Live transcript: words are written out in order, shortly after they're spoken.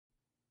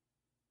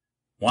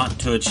Want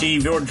to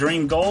achieve your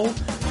dream goal?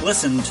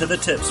 Listen to the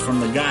tips from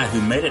the guy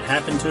who made it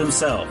happen to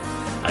himself.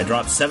 I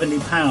dropped 70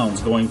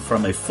 pounds going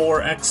from a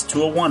 4X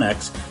to a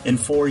 1X in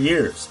 4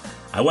 years.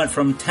 I went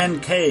from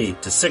 10K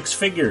to 6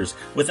 figures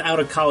without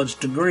a college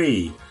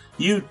degree.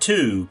 You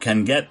too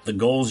can get the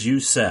goals you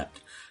set.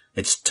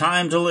 It's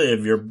time to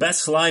live your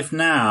best life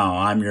now.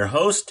 I'm your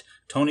host,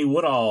 Tony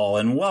Woodall,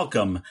 and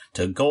welcome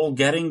to Goal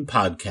Getting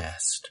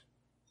Podcast.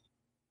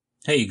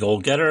 Hey, goal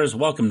getters.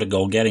 Welcome to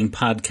Goal Getting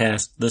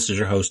Podcast. This is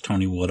your host,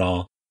 Tony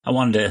Woodall. I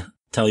wanted to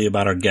tell you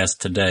about our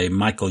guest today.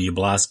 Michael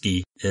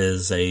Yublosky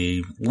is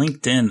a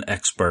LinkedIn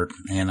expert,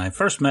 and I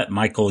first met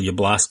Michael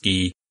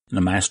Yublosky in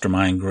a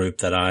mastermind group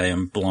that I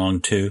belong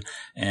to,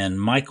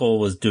 and Michael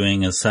was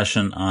doing a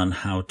session on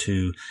how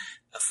to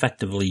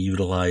effectively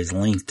utilize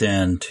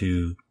LinkedIn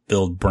to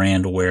build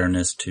brand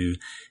awareness, to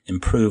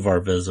improve our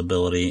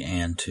visibility,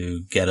 and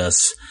to get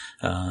us,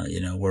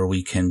 where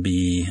we can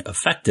be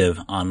effective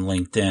on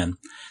LinkedIn.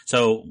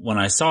 So when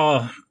I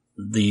saw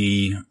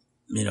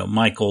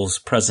Michael's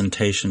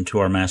presentation to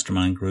our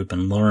mastermind group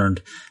and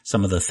learned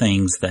some of the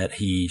things that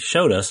he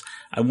showed us,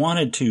 I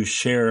wanted to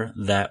share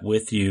that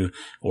with you,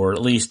 or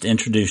at least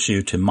introduce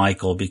you to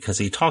Michael, because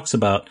he talks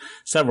about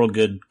several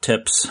good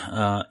tips,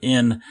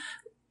 in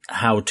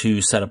how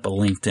to set up a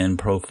LinkedIn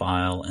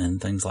profile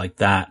and things like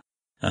that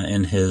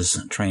in his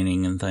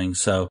training and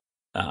things. So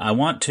I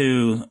want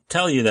to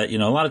tell you that,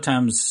 a lot of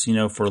times,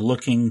 if we're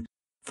looking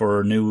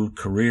for new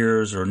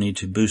careers or need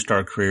to boost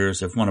our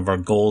careers, if one of our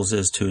goals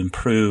is to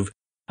improve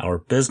our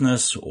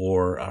business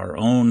or our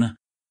own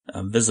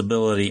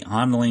visibility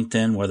on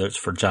LinkedIn, whether it's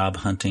for job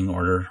hunting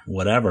or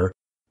whatever,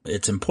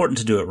 it's important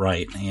to do it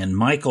right. And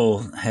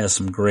Michael has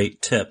some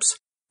great tips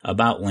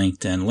about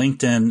LinkedIn.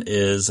 LinkedIn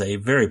is a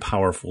very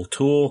powerful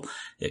tool.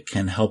 It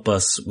can help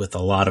us with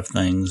a lot of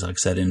things, like I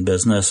said, in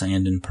business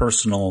and in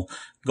personal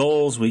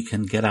goals. We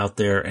can get out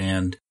there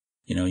and,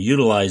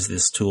 utilize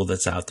this tool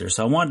that's out there.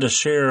 So I wanted to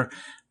share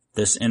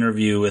this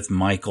interview with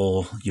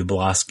Michael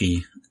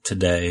Yublosky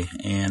today,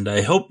 and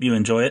I hope you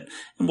enjoy it.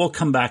 And we'll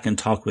come back and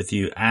talk with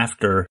you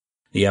after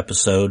the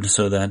episode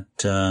so that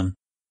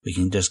we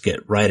can just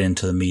get right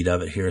into the meat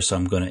of it here. So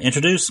I'm going to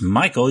introduce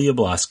Michael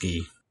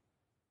Yublosky.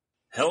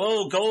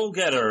 Hello, goal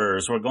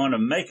getters. We're going to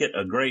make it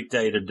a great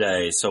day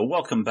today. So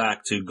welcome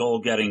back to Goal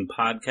Getting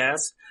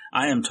Podcast.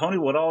 I am Tony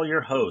Woodall,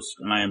 your host,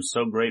 and I am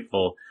so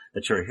grateful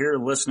that you're here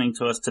listening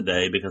to us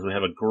today because we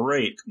have a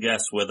great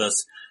guest with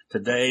us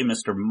today,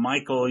 Mr.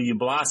 Michael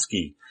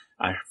Yublosky.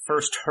 I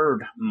first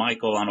heard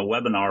Michael on a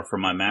webinar for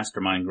my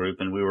mastermind group,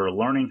 and we were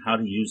learning how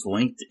to use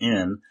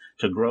LinkedIn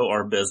to grow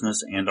our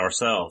business and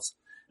ourselves.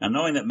 Now,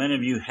 knowing that many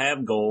of you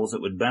have goals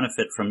that would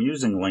benefit from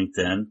using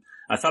LinkedIn,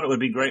 I thought it would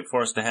be great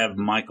for us to have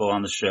Michael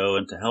on the show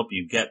and to help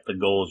you get the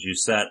goals you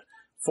set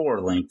for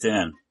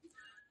LinkedIn.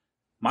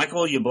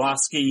 Michael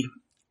Yublosky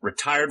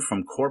retired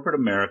from corporate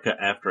America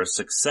after a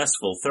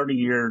successful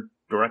 30-year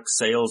direct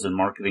sales and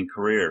marketing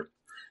career.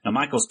 Now,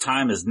 Michael's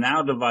time is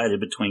now divided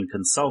between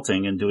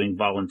consulting and doing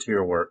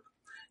volunteer work.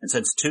 And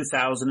since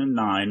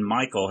 2009,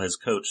 Michael has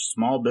coached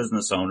small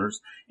business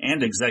owners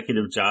and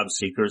executive job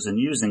seekers in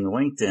using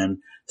LinkedIn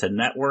to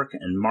network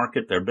and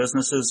market their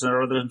businesses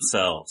or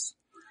themselves.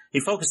 He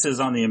focuses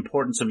on the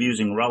importance of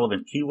using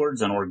relevant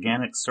keywords and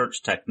organic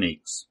search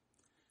techniques.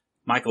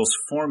 Michael's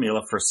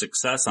formula for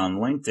success on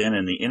LinkedIn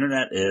and the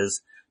internet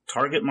is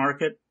target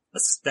market,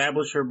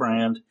 establish your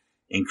brand,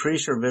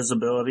 increase your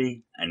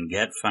visibility, and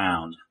get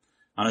found.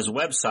 On his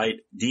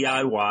website,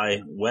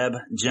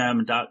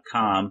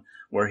 DIYWebGem.com,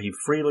 where he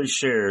freely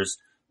shares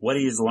what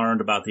he's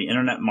learned about the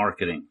internet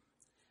marketing.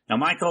 Now,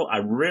 Michael, I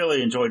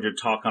really enjoyed your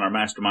talk on our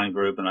mastermind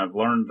group, and I've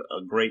learned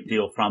a great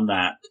deal from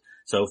that.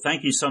 So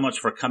thank you so much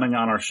for coming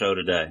on our show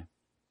today.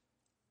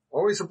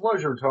 Always a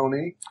pleasure,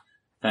 Tony.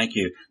 Thank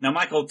you. Now,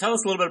 Michael, tell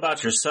us a little bit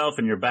about yourself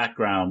and your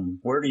background.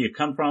 Where do you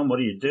come from? What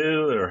do you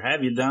do or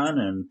have you done?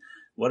 And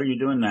what are you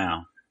doing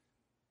now?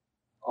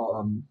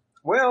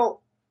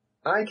 Well,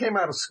 I came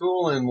out of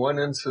school and went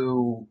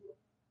into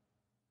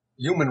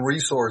human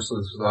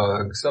resources,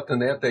 except in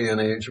that day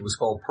and age, it was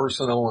called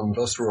personnel and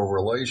industrial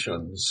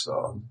relations.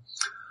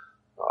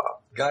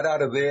 Got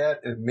out of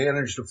that and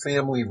managed a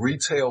family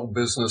retail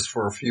business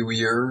for a few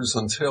years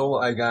until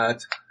I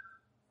got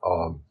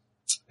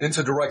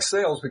into direct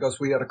sales because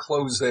we had to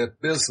close that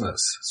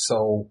business.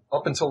 So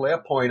up until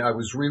that point, I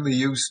was really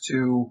used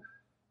to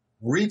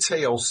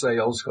retail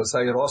sales because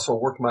I had also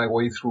worked my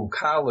way through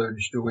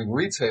college doing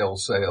retail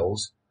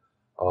sales.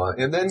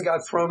 And then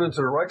got thrown into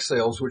direct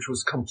sales, which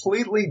was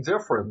completely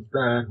different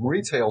than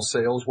retail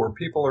sales where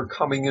people are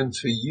coming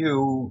into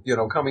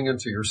coming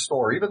into your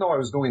store. Even though I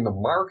was doing the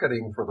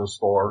marketing for the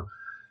store,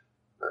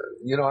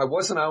 I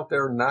wasn't out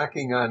there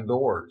knocking on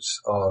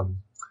doors.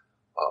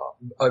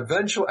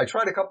 Eventually, I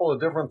tried a couple of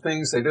different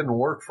things. They didn't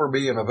work for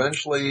me. And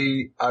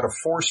eventually, out of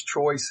forced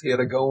choice, I had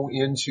to go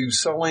into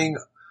selling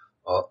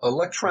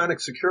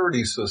electronic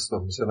security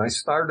systems. And I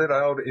started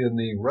out in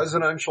the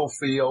residential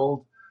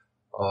field.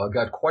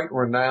 Got quite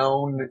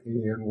renowned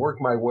and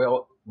worked my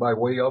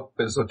way up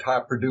as a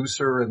top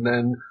producer, and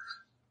then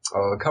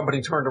A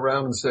company turned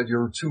around and said,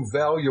 you're too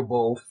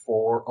valuable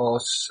for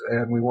us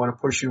and we want to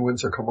push you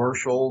into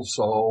commercial.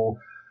 So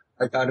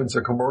I got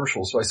into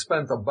commercial. So I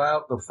spent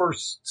about the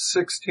first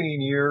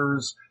 16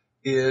 years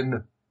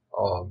in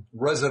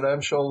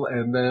residential,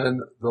 and then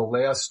the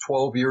last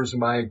 12 years of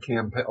my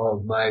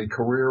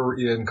career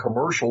in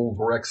commercial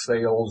direct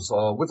sales,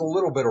 with a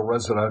little bit of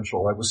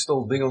residential. I was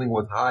still dealing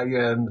with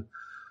high-end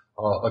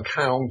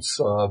accounts,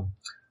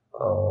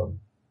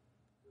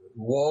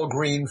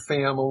 Walgreen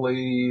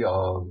family,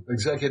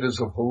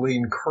 executives of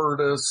Helene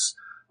Curtis,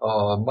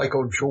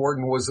 Michael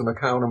Jordan was an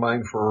account of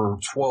mine for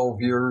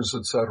 12 years,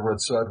 et cetera,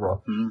 et cetera.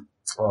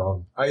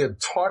 Mm-hmm. I had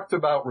talked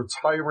about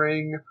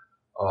retiring,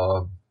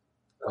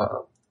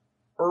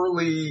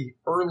 early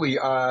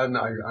on.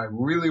 I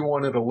really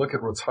wanted to look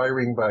at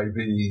retiring by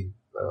the,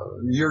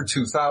 year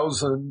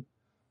 2000,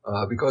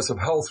 because of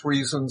health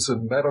reasons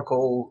and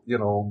medical,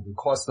 the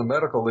cost of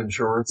medical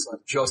insurance. I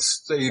just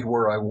stayed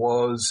where I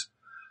was.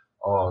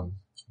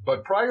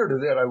 But prior to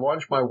that, I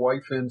launched my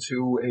wife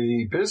into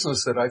a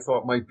business that I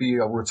thought might be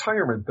a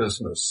retirement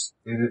business.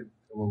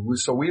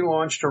 So we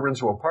launched her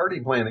into a party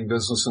planning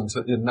business in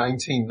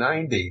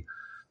 1990.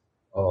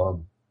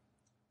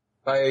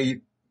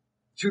 By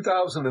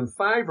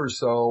 2005 or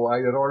so, I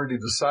had already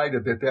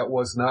decided that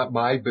was not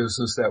my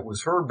business, that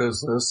was her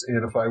business.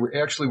 And if I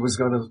actually was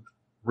going to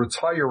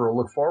retire or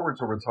look forward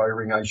to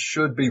retiring, I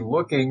should be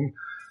looking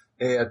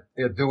at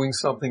doing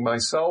something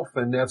myself.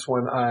 And that's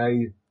when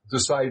I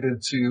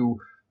decided to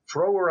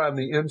throw her on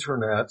the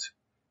internet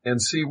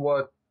and see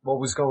what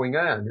was going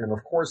on. And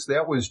of course,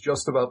 that was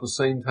just about the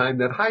same time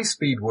that high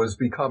speed was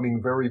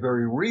becoming very,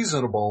 very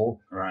reasonable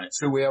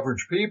to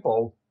average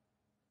people.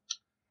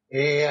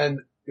 And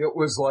it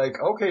was like,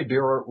 okay,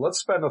 dear, let's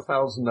spend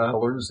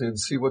 $1,000 and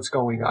see what's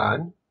going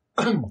on.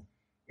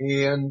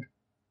 And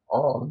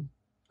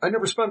I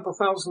never spent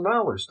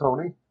 $1,000,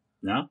 Tony.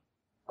 No.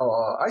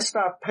 I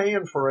stopped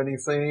paying for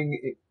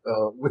anything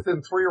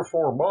within 3 or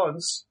 4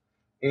 months,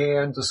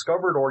 and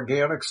discovered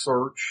organic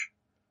search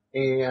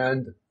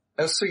and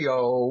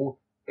SEO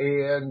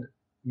and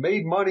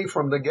made money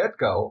from the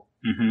get-go.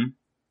 Mm-hmm.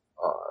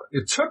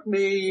 It took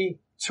me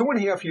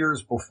 2.5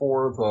 years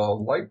before the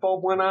light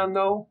bulb went on,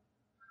 though.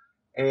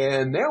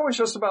 And that was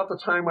just about the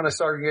time when I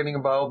started getting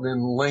involved in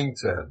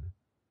LinkedIn.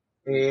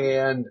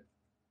 And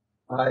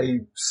I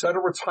set a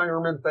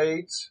retirement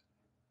date,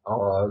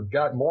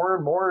 got more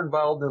and more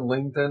involved in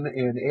LinkedIn,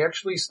 and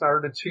actually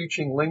started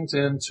teaching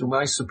LinkedIn to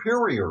my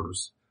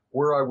superiors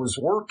where I was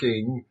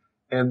working,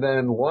 and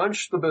then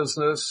launched the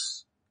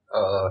business.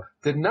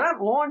 Did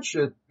not launch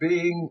it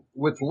being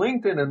with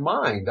LinkedIn in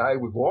mind. I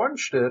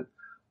launched it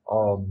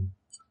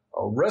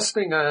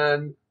resting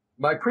on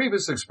my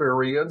previous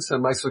experience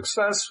and my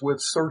success with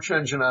search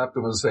engine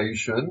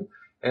optimization,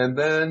 and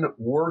then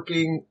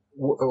working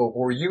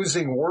or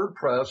using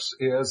WordPress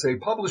as a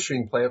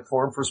publishing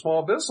platform for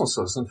small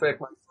businesses. In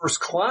fact, my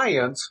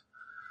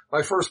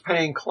first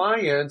paying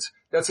client,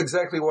 that's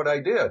exactly what I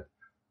did.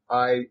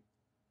 I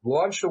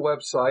launched a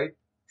website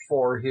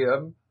for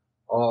him,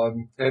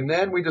 and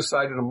then we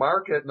decided to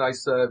market, and I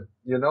said,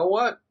 you know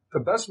what? The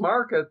best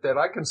market that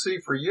I can see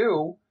for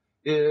you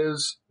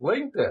is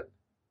LinkedIn.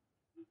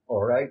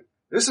 All right.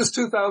 This is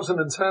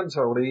 2010,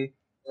 Tony.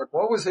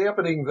 What was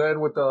happening then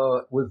with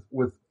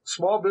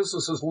small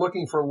businesses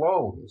looking for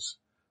loans?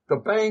 The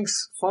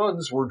bank's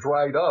funds were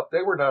dried up.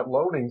 They were not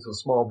loaning to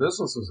small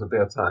businesses at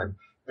that time.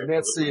 And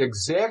that's the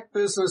exact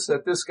business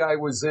that this guy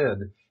was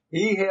in.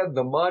 He had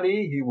the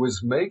money. He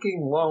was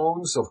making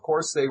loans. Of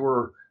course, they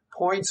were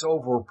points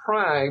over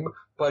prime,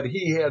 but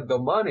he had the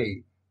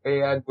money.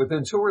 And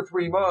within 2 or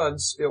 3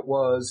 months,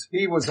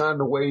 he was on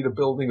the way to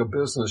building a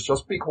business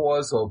just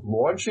because of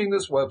launching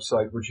this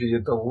website, which he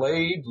had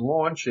delayed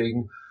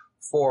launching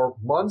for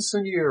months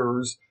and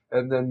years,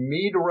 and then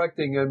me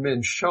directing him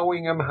and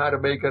showing him how to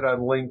make it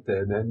on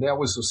LinkedIn. And that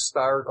was the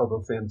start of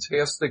a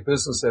fantastic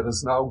business that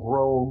has now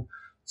grown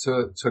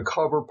to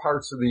cover other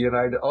parts of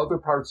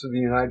the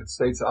United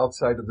States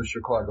outside of the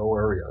Chicago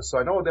area. So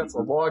I know that's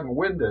a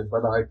long-winded,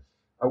 but I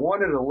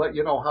wanted to let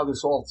you know how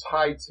this all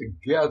tied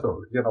together,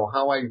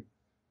 how I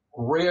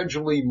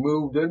gradually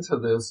moved into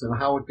this and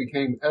how it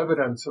became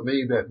evident to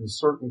me that in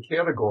certain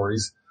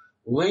categories,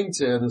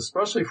 LinkedIn,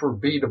 especially for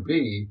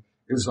B2B,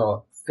 is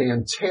a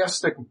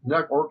fantastic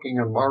networking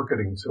and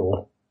marketing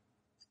tool.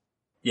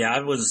 Yeah,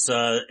 I was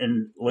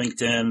in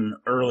LinkedIn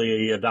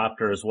early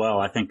adopter as well.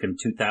 I think in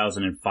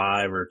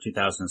 2005 or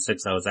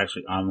 2006, I was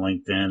actually on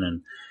LinkedIn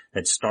and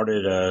had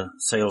started a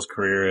sales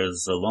career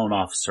as a loan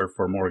officer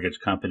for a mortgage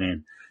company,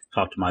 and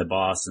talked to my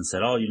boss and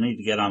said, "Oh, you need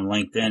to get on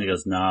LinkedIn." He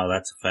goes, "No,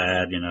 that's a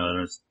fad. I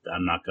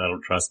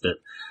don't trust it."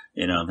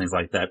 Things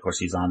like that. Of course,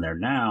 he's on there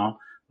now,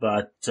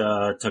 but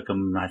it took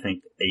him, I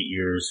think, 8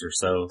 years or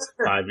so,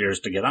 5 years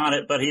to get on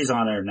it, but he's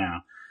on there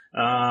now.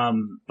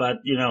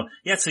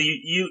 So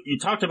you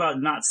talked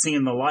about not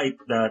seeing the light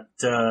that,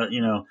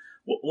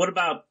 what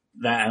about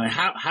that?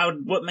 I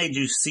mean, what made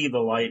you see the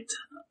light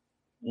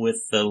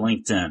with the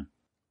LinkedIn?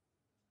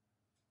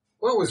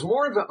 Well, it was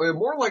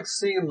more like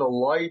seeing the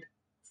light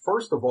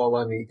first of all,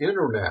 on the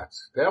internet.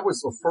 That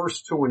was the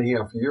first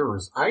 2.5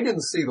 years. I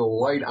didn't see the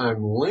light on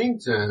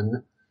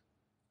LinkedIn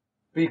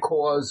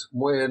because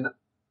when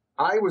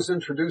I was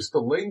introduced to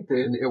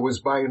LinkedIn, it was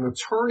by an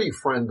attorney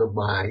friend of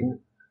mine.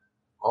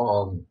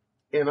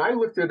 And I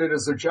looked at it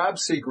as a job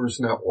seekers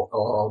network,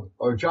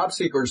 a job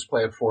seekers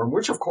platform,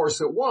 which of course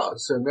it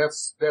was. And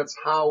that's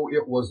how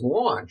it was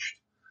launched.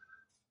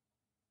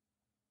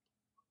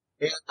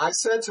 And I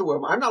said to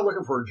him, I'm not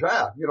looking for a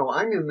job.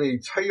 I'm in the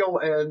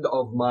tail end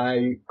of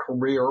my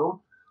career.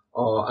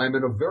 I'm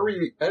in a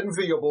very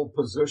enviable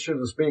position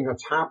as being a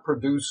top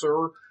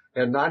producer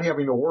and not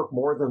having to work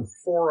more than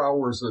 4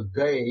 hours a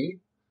day.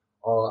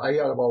 I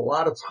have a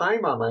lot of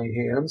time on my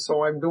hands,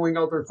 so I'm doing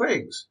other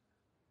things.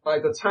 By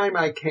the time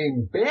I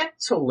came back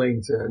to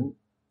LinkedIn,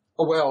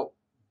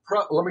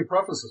 let me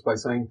preface this by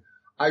saying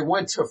I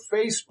went to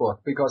Facebook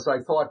because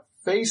I thought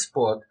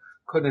Facebook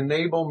could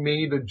enable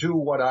me to do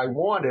what I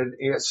wanted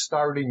as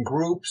starting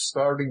groups,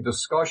 starting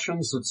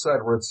discussions, et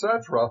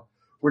cetera,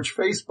 which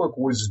Facebook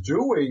was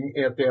doing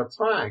at that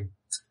time.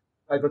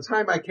 By the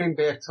time I came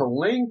back to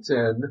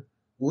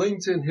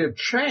LinkedIn had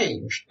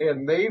changed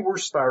and they were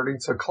starting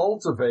to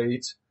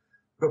cultivate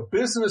the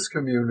business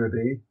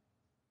community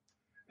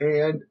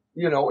and,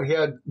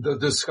 had the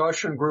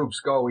discussion groups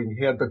going,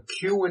 had the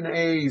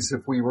Q&As,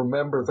 if we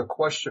remember the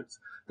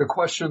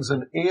questions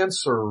and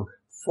answer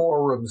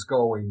forums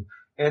going.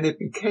 And it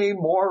became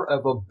more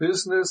of a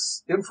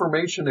business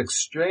information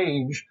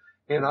exchange.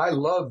 And I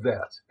love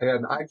that.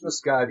 And I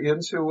just got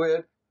into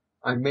it.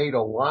 I made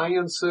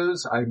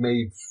alliances. I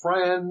made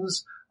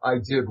friends. I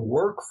did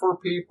work for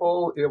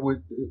people. It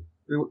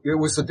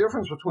was the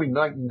difference between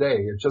night and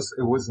day. It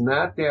was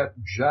not that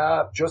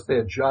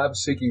job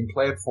seeking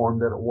platform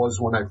that it was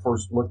when I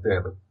first looked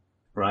at it.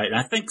 Right.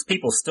 I think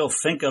people still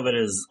think of it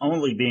as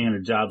only being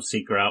a job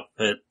seeker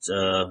outfit,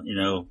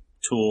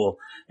 tool.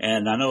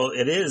 And I know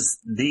it is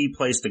the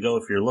place to go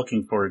if you're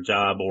looking for a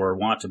job or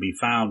want to be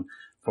found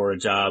for a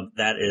job.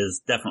 That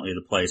is definitely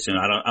the place.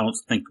 I don't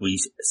think we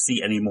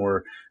see any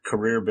more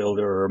Career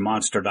Builder or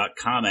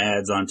Monster.com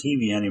ads on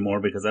TV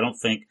anymore because I don't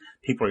think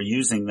people are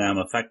using them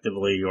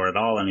effectively or at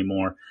all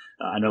anymore.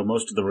 I know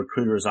most of the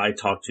recruiters I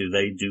talk to,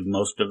 they do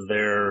most of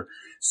their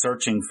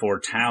searching for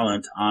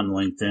talent on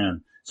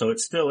LinkedIn. So it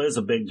still is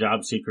a big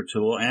job seeker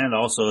tool. And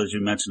also, as you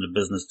mentioned, a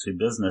business to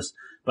business.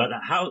 But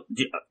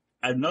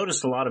I've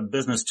noticed a lot of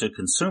business to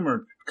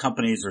consumer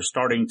companies are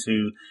starting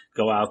to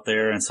go out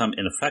there and some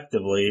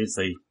ineffectively,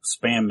 they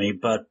spam me,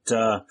 but,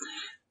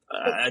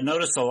 I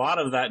noticed a lot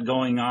of that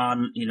going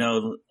on,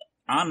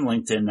 on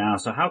LinkedIn now.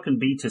 So how can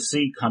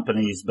B2C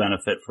companies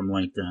benefit from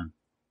LinkedIn?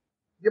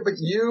 Yeah, but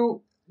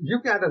you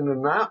got an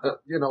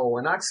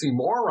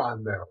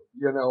oxymoron there.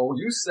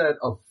 You said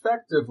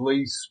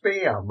effectively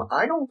spam.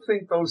 I don't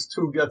think those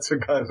two get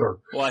together.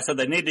 Well, I said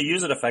they need to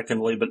use it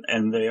effectively,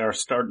 and they are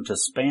starting to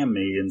spam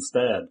me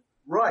instead.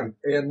 Right.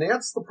 And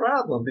that's the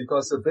problem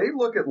because if they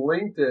look at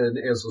LinkedIn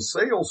as a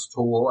sales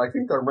tool, I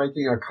think they're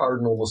making a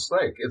cardinal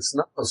mistake. It's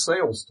not a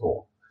sales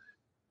tool.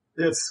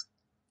 It's,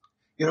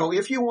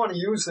 if you want to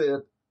use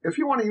it, if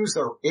you want to use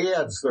their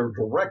ads, their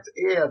direct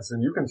ads,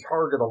 and you can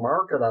target a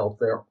market out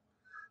there,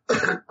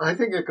 I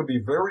think it could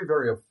be very,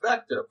 very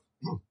effective.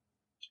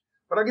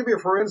 But I'll give you,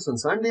 for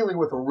instance, I'm dealing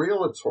with a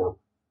realtor,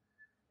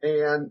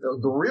 and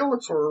the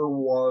realtor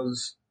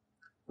was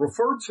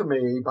referred to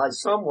me by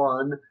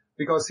someone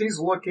because he's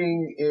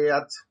looking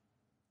at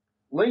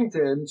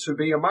LinkedIn to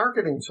be a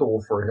marketing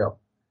tool for him.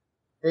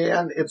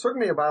 And it took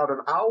me about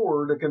an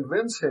hour to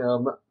convince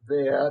him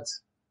that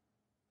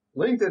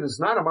LinkedIn is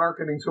not a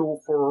marketing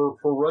tool for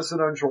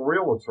residential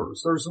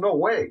realtors. There's no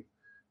way.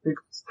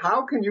 Because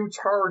how can you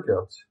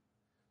target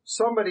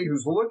somebody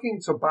who's looking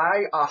to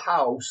buy a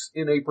house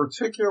in a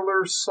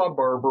particular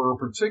suburb or a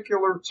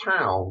particular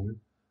town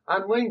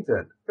on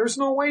LinkedIn? There's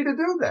no way to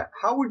do that.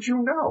 How would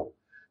you know?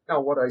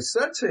 Now, what I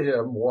said to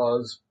him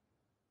was,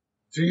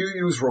 do you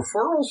use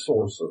referral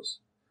sources?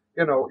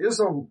 Is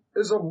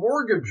a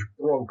mortgage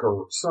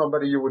broker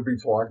somebody you would be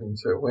talking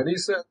to? And he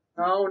said,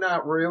 no,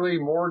 not really.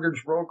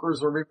 Mortgage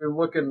brokers are even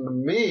looking to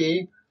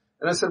me.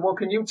 And I said, well,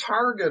 can you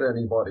target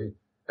anybody?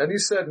 And he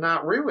said,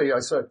 not really. I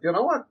said, you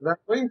know what? That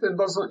LinkedIn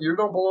you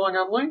don't belong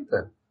on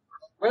LinkedIn.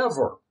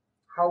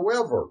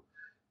 However,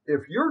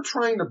 if you're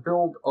trying to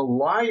build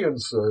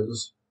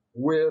alliances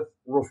with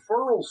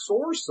referral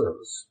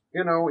sources,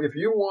 if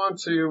you want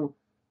to,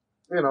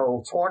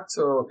 talk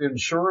to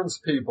insurance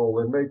people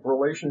and make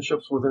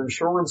relationships with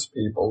insurance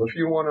people, if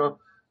you want to,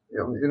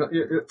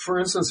 for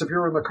instance, if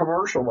you're in the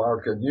commercial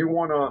market, you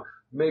want to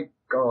make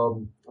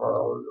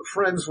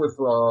friends with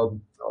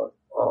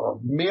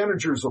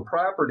managers of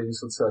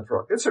properties,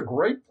 etc. It's a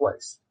great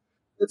place.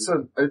 It's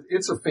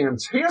a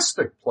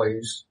fantastic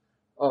place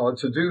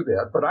to do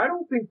that. But I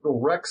don't think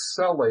direct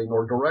selling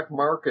or direct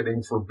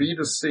marketing for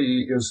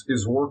B2C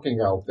is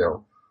working out there.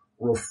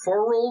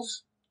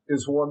 Referrals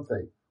is one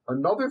thing.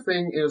 Another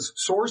thing is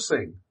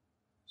sourcing.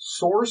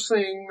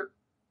 Sourcing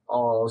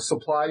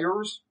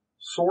suppliers,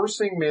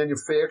 sourcing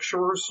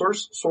manufacturers,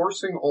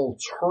 sourcing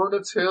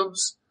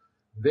alternatives.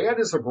 That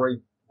is a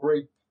great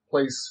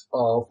place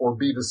for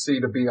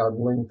B2C to be on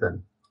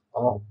LinkedIn.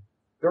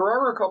 There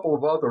are a couple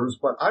of others,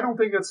 but I don't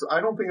think it's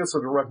a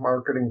direct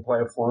marketing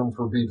platform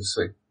for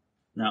B2C.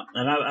 No,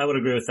 and I would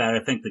agree with that.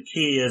 I think the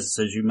key is,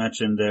 as you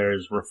mentioned,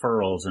 there's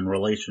referrals and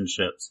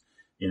relationships.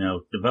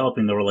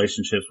 Developing the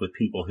relationships with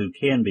people who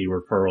can be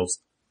referrals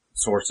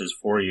sources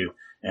for you.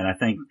 And I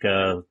think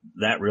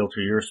that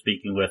realtor you're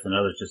speaking with and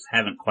others just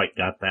haven't quite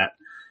got that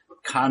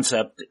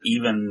concept,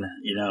 even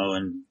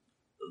in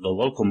the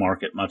local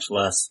market, much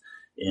less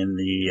in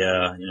the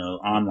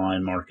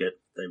online market.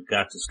 They've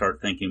got to start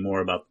thinking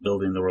more about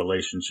building the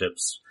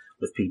relationships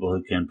with people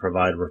who can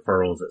provide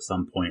referrals at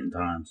some point in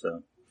time.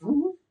 So.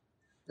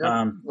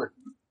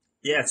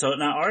 Yeah. So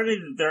now, are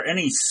there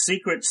any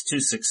secrets to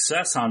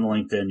success on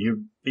LinkedIn?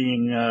 You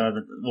being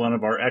one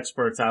of our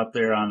experts out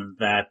there on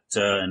that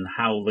and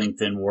how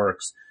LinkedIn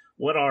works,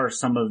 what are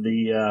some of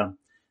the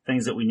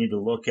things that we need to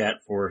look at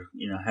for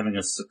having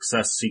a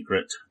success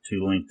secret to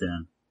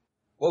LinkedIn?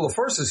 Well, the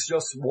first is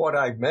just what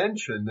I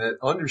mentioned, that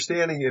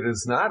understanding it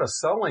is not a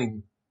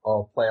selling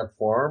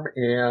platform,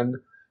 and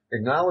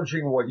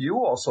acknowledging what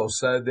you also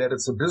said, that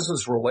it's a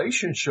business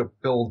relationship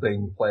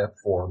building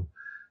platform.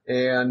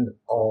 And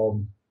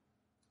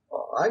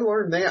I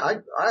learned that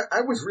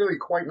I was really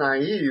quite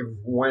naive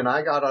when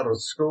I got out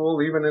of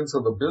school, even into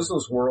the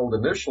business world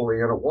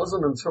initially, and it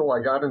wasn't until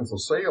I got into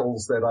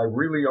sales that I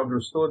really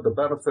understood the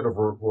benefit of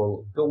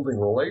building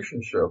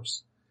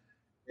relationships,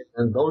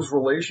 and those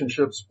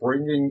relationships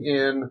bringing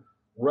in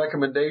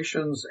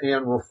recommendations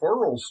and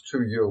referrals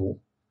to you,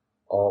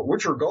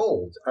 which are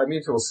gold. I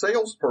mean, to a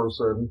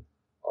salesperson,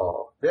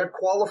 that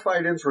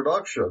qualified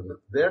introduction,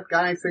 that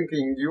guy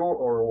thinking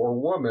or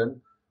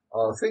woman,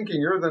 thinking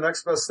you're the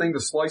next best thing to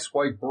slice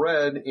white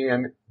bread,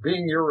 and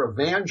being your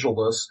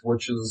evangelist,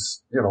 which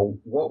is,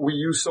 what we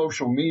use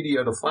social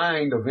media to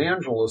find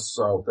evangelists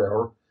out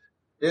there,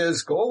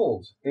 is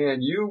gold.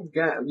 And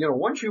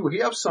once you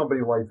have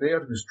somebody like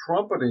that who's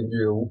trumpeting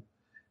you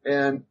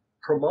and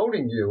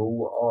promoting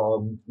you,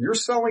 your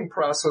selling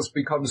process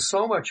becomes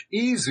so much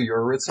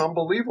easier. It's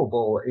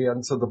unbelievable.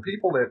 And to the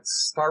people that's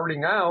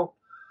starting out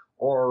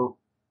or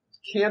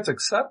can't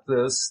accept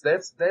this,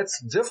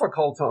 that's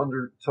difficult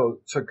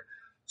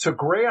to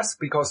grasp,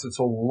 because it's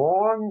a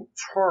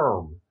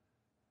long-term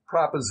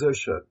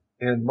proposition.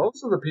 And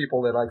most of the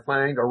people that I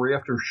find are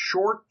after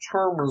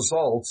short-term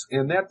results,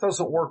 and that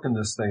doesn't work in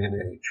this day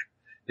and age.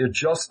 It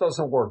just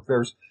doesn't work.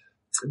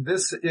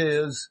 This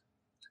is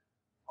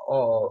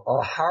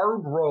a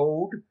hard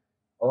road.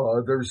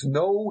 There's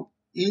no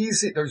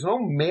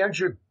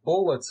magic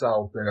bullets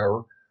out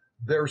there.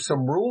 There's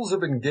some rules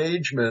of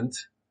engagement,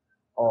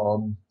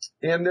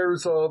 and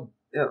there's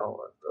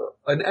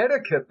an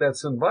etiquette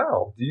that's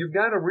involved. You've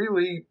got to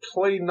really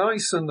play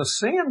nice in the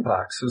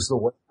sandbox, is the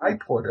way I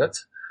put it.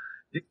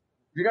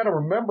 You got to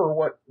remember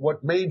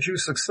what made you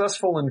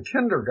successful in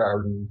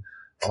kindergarten.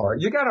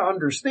 You got to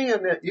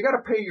understand that you got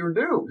to pay your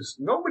dues.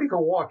 Nobody can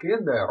walk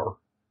in there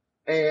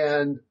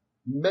and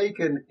make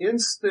an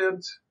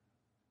instant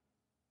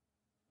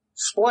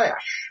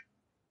splash.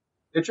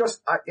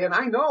 And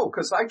I know,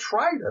 because I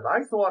tried it.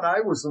 I thought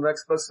I was the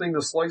next best thing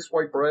to slice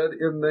white bread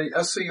in the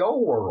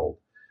SEO world.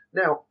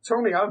 Now,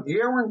 Tony, I'll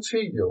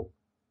guarantee you,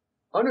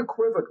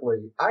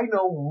 unequivocally, I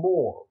know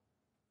more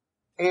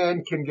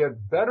and can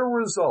get better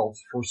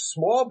results for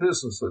small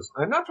businesses.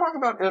 I'm not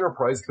talking about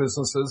enterprise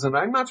businesses, and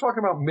I'm not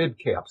talking about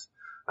mid-caps.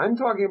 I'm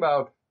talking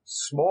about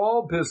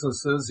small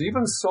businesses,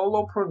 even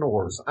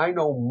solopreneurs. I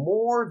know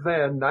more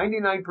than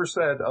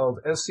 99% of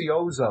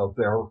SEOs out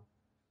there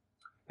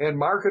and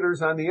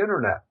marketers on the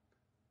internet.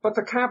 But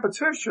the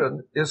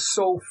competition is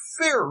so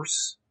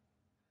fierce,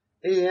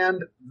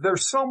 and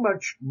there's so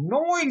much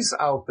noise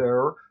out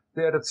there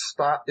that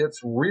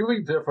it's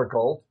really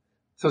difficult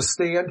to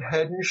stand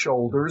head and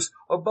shoulders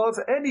above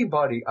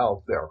anybody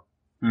out there.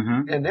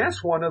 Mm-hmm. And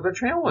that's one of the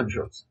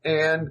challenges.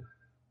 And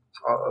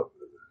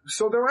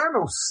so there are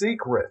no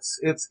secrets.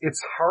 It's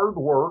hard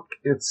work.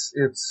 It's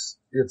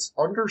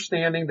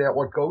understanding that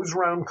what goes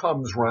round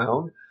comes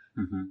round.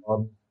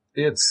 Mm-hmm.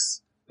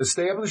 It's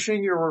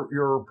establishing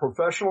your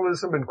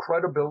professionalism and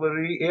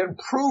credibility and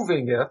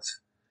proving it,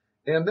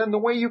 and then the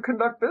way you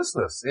conduct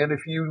business. And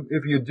if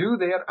you do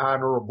that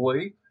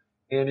honorably,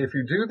 and if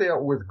you do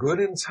that with good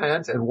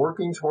intent and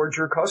working towards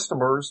your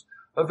customers,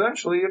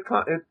 eventually it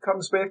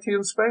comes back to you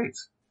in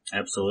spades.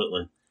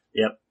 Absolutely.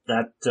 Yep.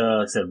 That,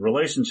 like I said,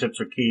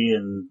 relationships are key,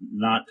 and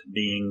not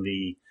being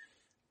the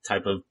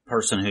type of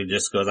person who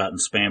just goes out and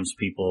spams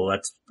people.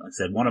 That's, like I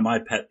said, one of my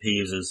pet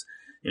peeves is,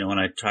 when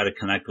I try to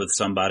connect with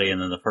somebody and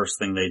then the first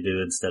thing they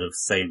do, instead of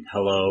saying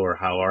hello or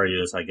how are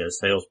you, is I get a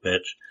sales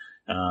pitch,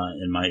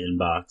 in my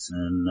inbox,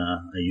 and,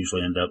 I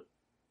usually end up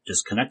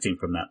just connecting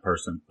from that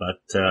person. But,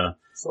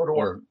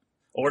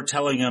 or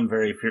telling them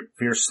very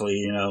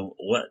fiercely,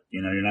 what,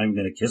 you're not even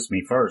going to kiss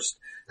me first,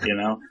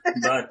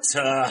 but,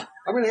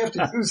 I'm going to have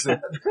to use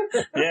that.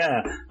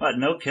 Yeah. What,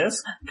 no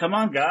kiss? Come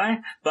on, guy.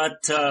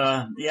 But,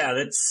 yeah,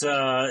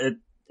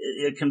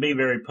 it can be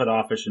very put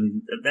offish,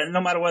 and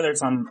no matter whether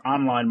it's on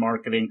online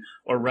marketing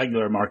or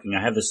regular marketing,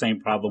 I have the same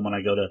problem when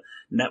I go to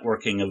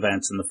networking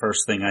events, and the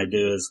first thing I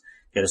do is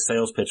get a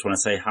sales pitch when I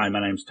say, hi,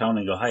 my name's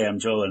Tony, and go, hi, I'm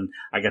Joe, and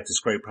I got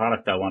this great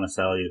product I want to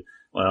sell you.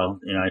 Well,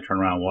 I turn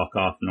around and walk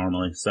off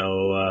normally.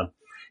 So,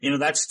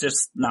 that's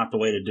just not the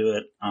way to do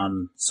it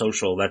on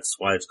social. That's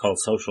why it's called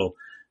social,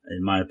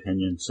 in my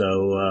opinion.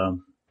 So,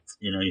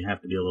 you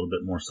have to be a little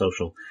bit more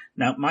social.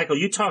 Now, Michael,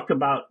 you talked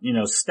about,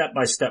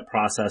 step-by-step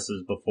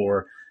processes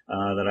before,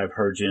 that I've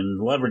heard you in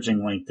leveraging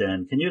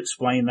LinkedIn. Can you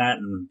explain that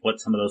and what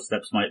some of those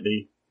steps might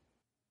be?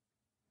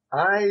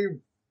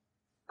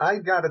 I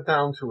got it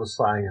down to a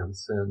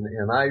science,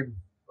 and I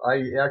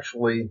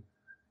actually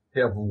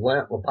have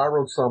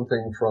borrowed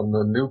something from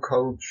the new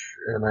coach,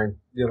 and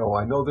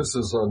I know this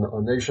is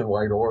a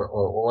nationwide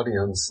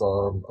audience,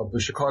 of the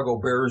Chicago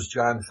Bears,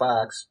 John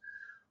Fox,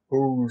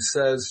 who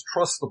says,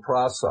 trust the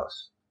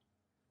process.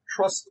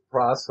 Trust the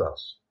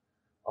process.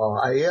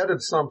 I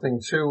added something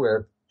to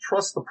it.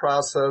 Trust the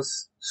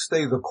process,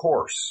 stay the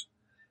course.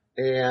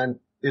 And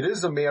it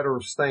is a matter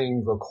of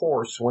staying the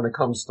course when it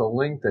comes to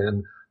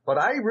LinkedIn, but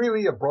I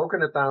really have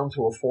broken it down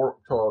to a 4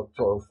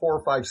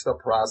 or 5 step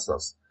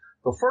process.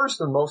 The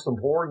first and most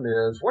important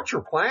is, what's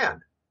your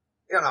plan?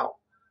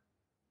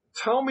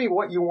 Tell me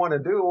what you want to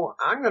do.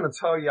 I'm going to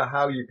tell you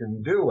how you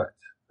can do it,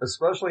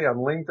 especially on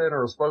LinkedIn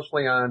or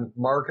especially on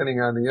marketing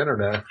on the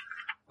internet.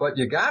 But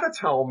you got to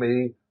tell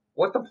me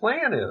what the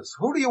plan is.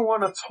 Who do you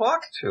want to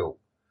talk to?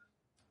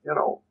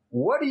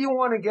 What do you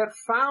want to get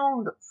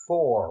found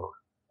for?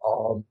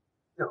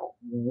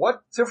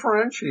 What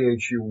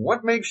differentiates you?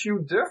 What makes you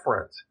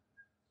different?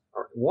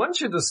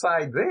 Once you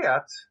decide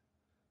that,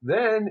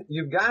 then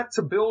you've got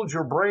to build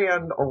your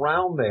brand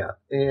around that.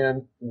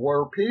 And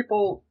where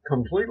people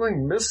completely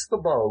miss the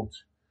boat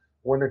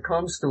when it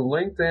comes to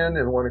LinkedIn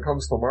and when it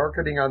comes to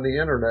marketing on the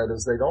internet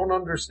is they don't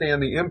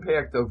understand the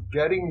impact of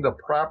getting the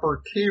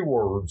proper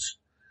keywords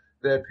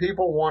that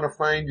people want to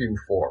find you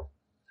for.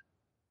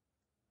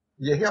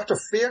 You have to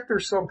factor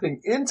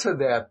something into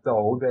that,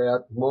 though,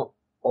 that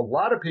a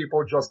lot of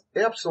people just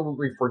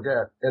absolutely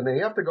forget, and they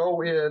have to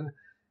go in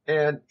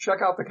and check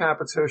out the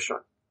competition.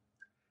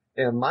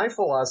 And my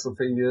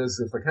philosophy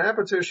is if the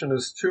competition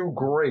is too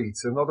great,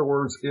 in other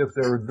words, if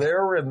they're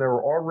there and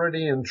they're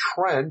already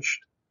entrenched,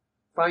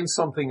 find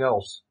something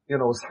else.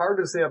 As hard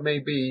as that may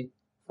be,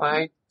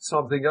 find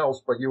something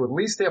else, but you at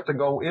least have to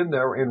go in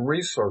there and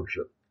research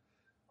it.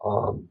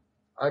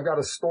 I've got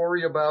a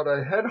story about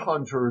a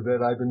headhunter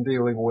that I've been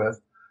dealing with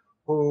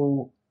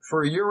who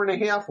for a year and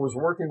a half was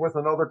working with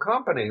another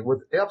company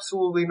with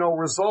absolutely no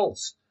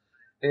results.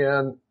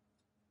 And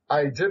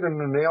I did an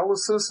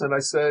analysis and I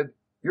said,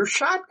 you're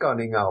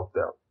shotgunning out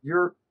there.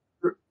 You're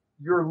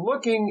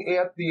looking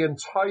at the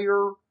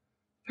entire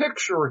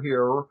picture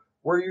here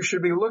where you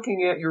should be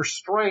looking at your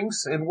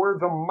strengths and where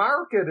the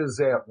market is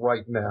at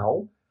right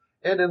now.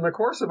 And in the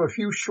course of a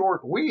few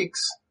short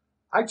weeks,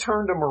 I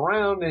turned him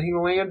around and he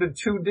landed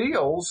 2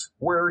 deals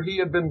where he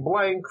had been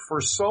blank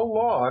for so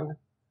long.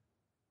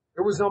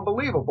 It was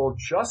unbelievable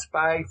just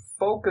by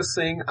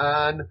focusing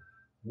on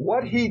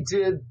what he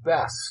did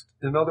best.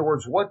 In other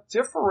words, what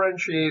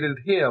differentiated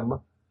him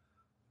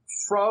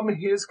from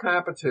his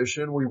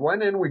competition. We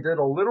went in, we did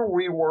a little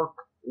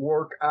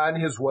work on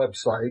his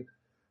website.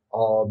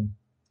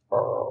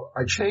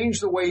 I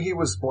changed the way he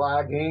was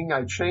blogging.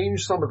 I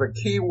changed some of the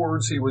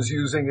keywords he was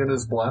using in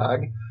his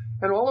blog.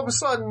 And all of a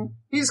sudden,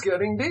 he's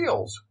getting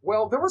deals.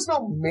 Well, there was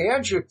no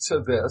magic to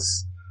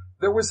this.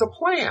 There was a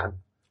plan.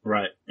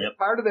 Right. Yep.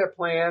 Part of that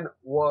plan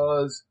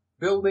was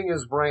building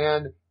his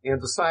brand and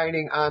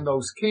deciding on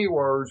those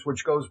keywords,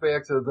 which goes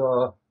back to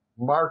the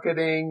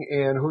marketing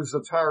and who's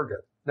the target.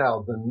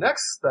 Now, the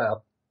next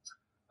step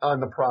on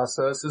the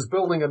process is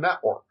building a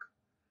network.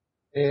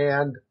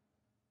 And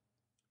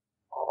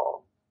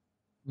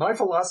my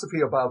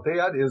philosophy about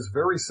that is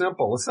very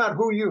simple. It's not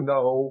who you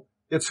know,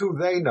 it's who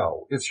they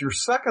know. It's your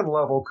second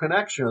level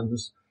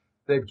connections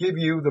that give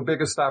you the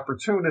biggest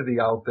opportunity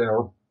out there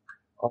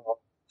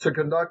to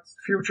conduct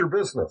future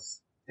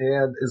business.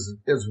 And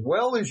as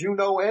well as you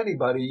know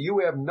anybody,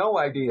 you have no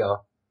idea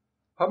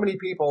how many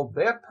people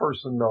that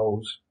person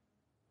knows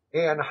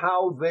and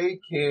how they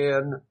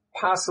can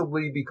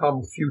possibly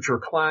become future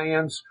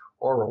clients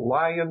or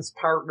alliance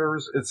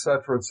partners, et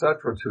cetera,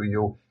 to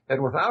you.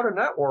 And without a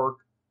network,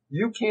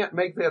 you can't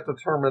make that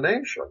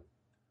determination.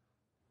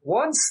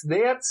 Once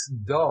that's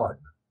done,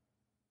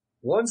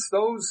 once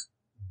those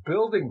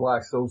building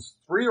blocks, those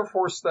 3 or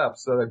 4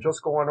 steps that I've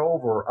just gone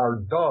over are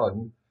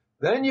done,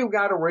 then you've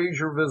got to raise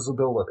your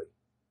visibility.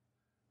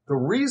 The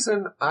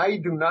reason I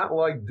do not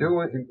like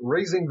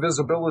raising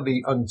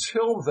visibility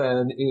until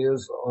then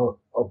is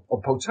a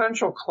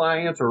potential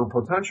client or a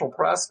potential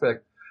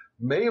prospect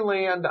may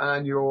land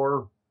on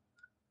your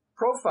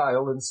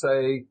profile and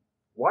say,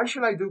 why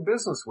should I do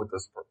business with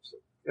this person?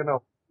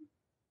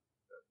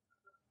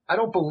 I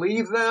don't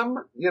believe them.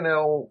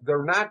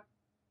 They're not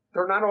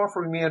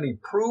offering me any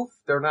proof.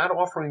 They're not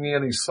offering me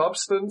any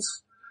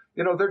substance.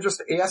 they're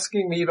just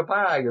asking me to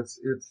buy. It's,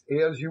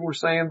 as you were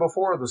saying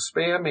before, the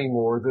spamming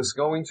or this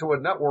going to a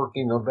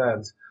networking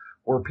event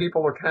where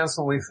people are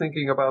constantly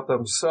thinking about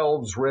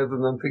themselves rather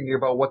than thinking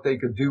about what they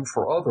could do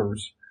for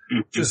others,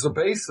 which is the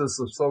basis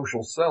of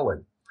social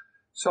selling.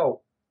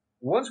 So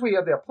once we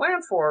have that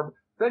platform,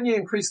 then you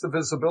increase the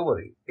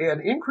visibility.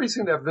 And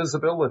increasing that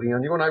visibility,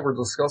 and you and I were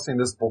discussing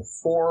this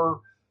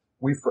before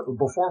we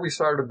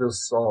started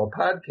this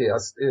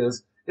podcast,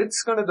 is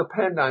it's going to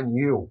depend on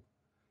you.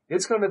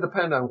 It's going to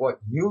depend on what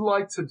you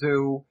like to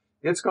do.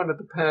 It's going to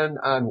depend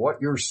on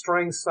what your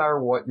strengths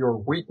are, what your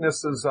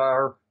weaknesses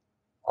are.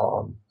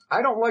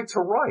 I don't like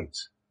to write,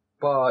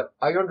 but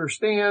I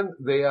understand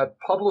that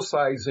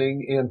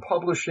publicizing and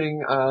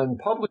publishing on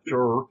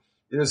Publisher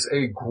is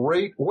a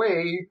great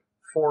way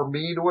for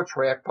me to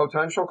attract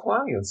potential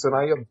clients. And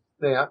I have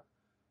that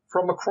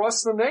from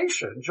across the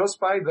nation just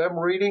by them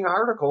reading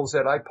articles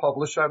that I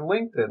publish on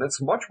LinkedIn.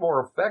 It's much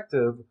more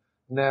effective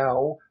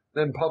now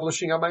than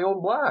publishing on my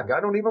own blog.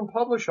 I don't even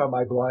publish on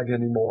my blog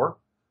anymore.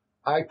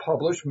 I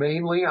publish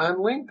mainly on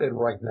LinkedIn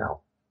right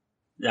now.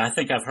 Yeah, I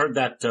think I've heard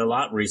that a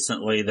lot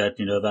recently, that,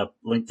 the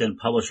LinkedIn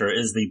Publisher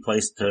is the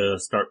place to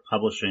start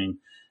publishing,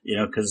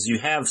 because you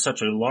have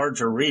such a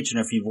larger reach.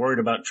 And if you've worried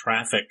about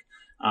traffic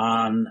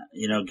on,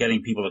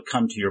 getting people to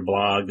come to your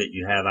blog that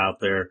you have out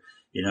there,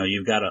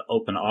 you've got an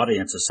open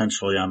audience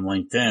essentially on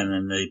LinkedIn,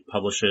 and they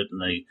publish it, and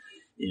they,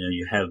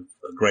 you have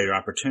a greater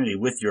opportunity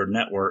with your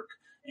network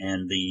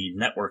and the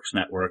network's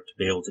network to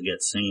be able to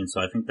get seen.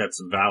 So I think that's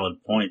a valid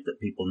point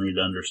that people need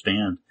to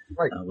understand,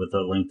 right, with the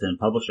LinkedIn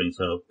publishing.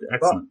 So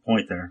excellent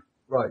point there.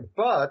 Right.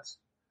 But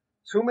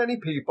too many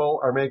people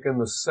are making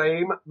the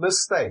same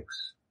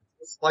mistakes.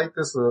 It's like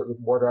this,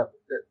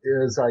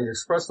 as I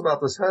expressed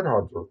about this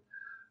headhunter.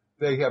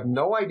 They have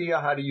no idea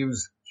how to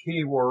use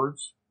keywords.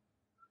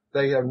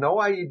 They have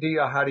no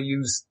idea how to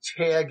use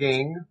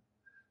tagging.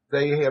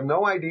 They have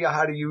no idea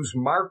how to use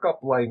markup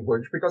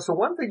language, because the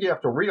one thing you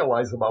have to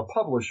realize about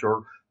Publisher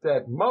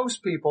that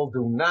most people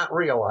do not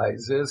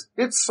realize is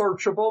it's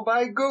searchable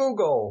by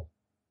Google.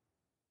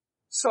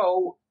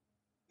 So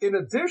in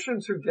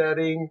addition to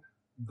getting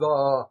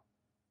the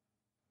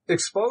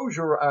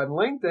exposure on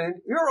LinkedIn,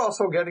 you're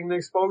also getting the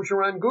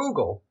exposure on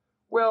Google.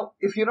 Well,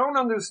 if you don't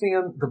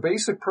understand the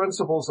basic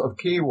principles of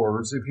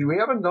keywords, if you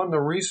haven't done the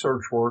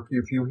research work,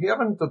 if you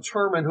haven't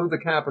determined who the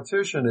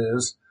competition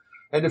is,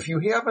 and if you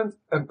haven't,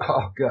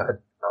 oh God,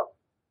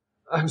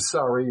 I'm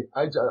sorry,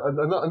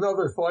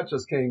 another thought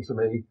just came to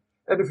me.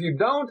 And if you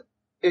don't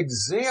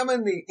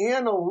examine the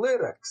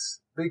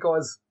analytics,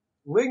 because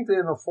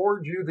LinkedIn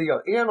affords you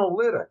the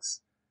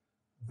analytics,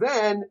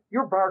 then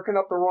you're barking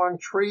up the wrong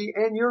tree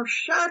and you're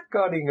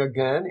shotgunning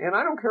again. And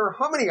I don't care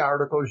how many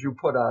articles you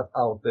put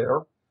out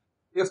there.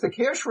 If the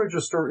cash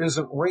register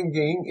isn't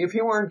ringing, if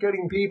you aren't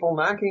getting people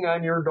knocking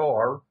on your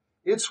door,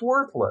 it's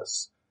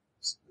worthless.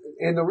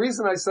 And the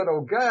reason I said,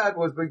 oh God,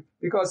 was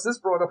because this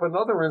brought up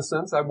another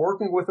instance. I'm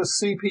working with a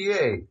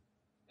CPA,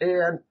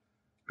 and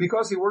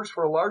because he works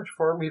for a large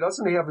firm, he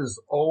doesn't have his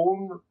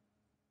own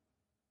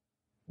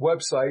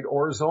website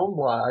or his own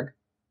blog.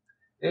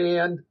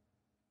 And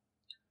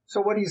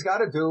so what he's got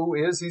to do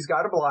is he's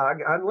got a blog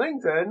on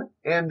LinkedIn,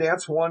 and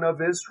that's one of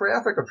his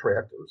traffic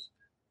attractors.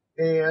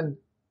 And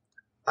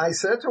I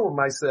said to him,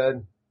 I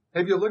said,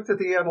 have you looked at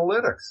the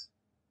analytics?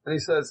 And he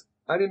says,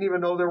 I didn't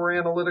even know there were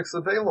analytics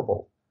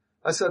available.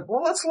 I said,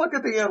 well, let's look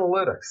at the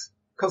analytics,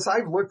 because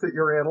I've looked at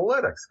your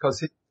analytics,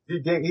 because he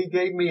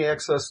gave me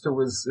access to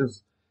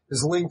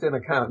his LinkedIn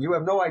account. You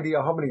have no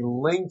idea how many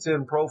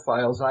LinkedIn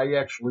profiles I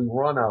actually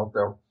run out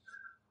there.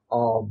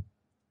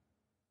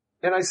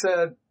 And I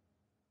said,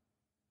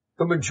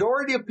 the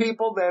majority of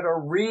people that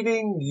are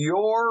reading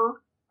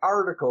your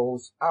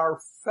articles are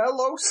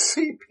fellow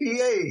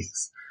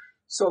CPAs.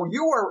 So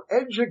you are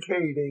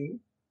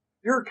educating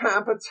your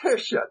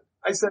competition.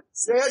 I said,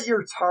 is that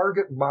your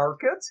target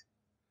market?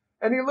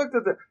 And he looked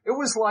at it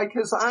was like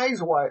his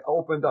eyes wide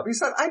opened up. He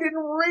said, I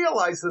didn't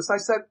realize this. I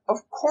said, of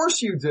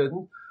course you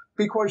didn't,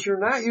 because you're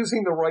not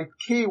using the right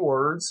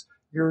keywords.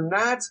 You're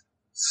not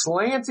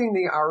slanting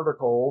the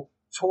article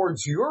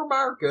towards your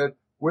market,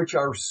 which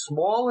are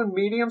small and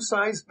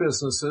medium-sized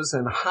businesses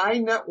and high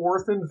net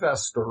worth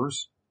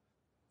investors.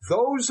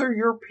 Those are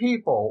your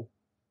people.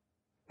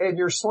 And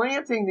you're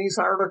slanting these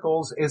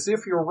articles as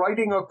if you're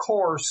writing a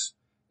course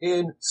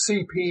in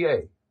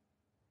CPA.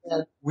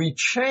 And we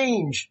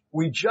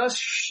just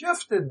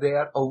shifted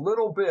that a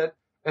little bit,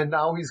 and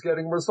now he's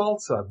getting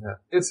results on that.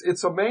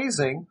 It's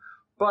amazing,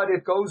 but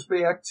it goes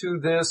back to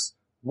this,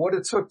 what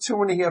it took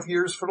 2.5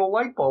 years for the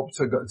light bulb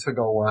to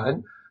go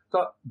on.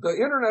 The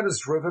internet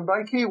is driven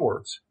by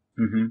keywords.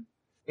 Mm-hmm.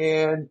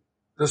 And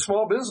the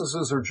small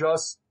businesses are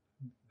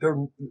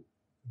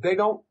they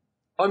don't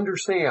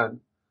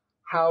understand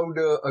how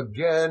to,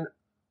 again,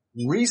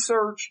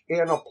 research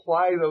and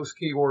apply those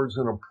keywords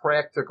in a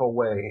practical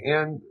way.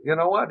 And you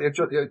know what?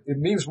 It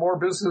means more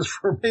business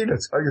for me, to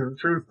tell you the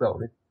truth,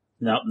 Tony.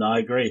 No, I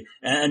agree.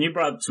 And you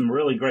brought up some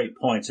really great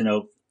points.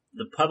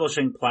 The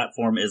publishing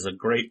platform is a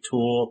great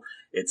tool.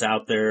 It's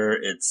out there.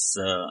 It's,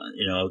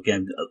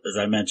 again, as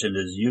I mentioned,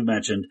 as you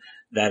mentioned,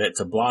 that it's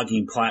a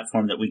blogging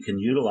platform that we can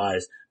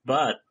utilize,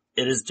 but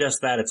it is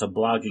just that it's a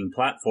blogging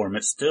platform.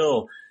 It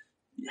still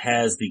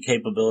has the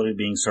capability of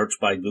being searched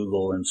by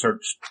Google and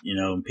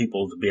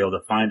people to be able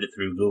to find it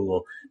through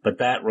Google. But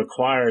that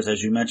requires,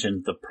 as you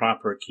mentioned, the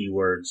proper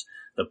keywords,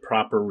 the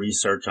proper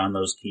research on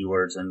those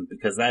keywords. And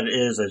because that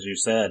is, as you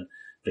said,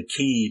 the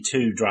key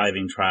to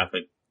driving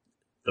traffic,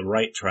 the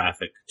right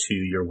traffic to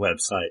your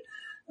website.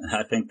 And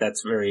I think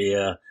that's very,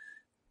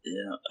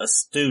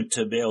 astute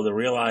to be able to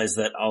realize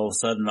that all of a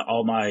sudden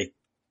all my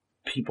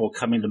people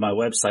coming to my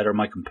website are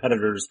my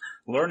competitors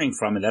learning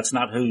from it. That's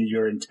not who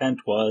your intent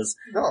was.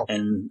 No.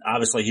 And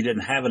obviously he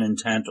didn't have an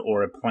intent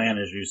or a plan,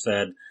 as you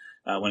said,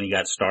 when he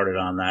got started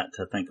on that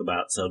to think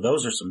about. So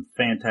those are some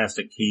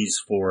fantastic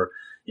keys for,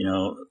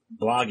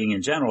 blogging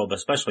in general, but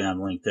especially on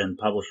LinkedIn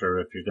Publisher.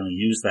 If you're going to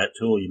use that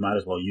tool, you might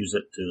as well use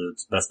it to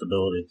its best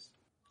abilities.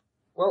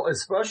 Well,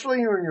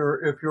 especially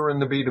if you're in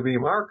the B2B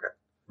market.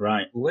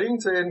 Right.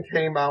 LinkedIn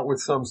came out with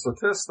some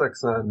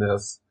statistics on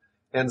this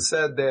and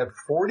said that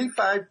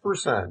 45%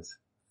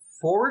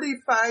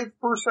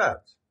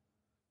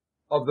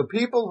 of the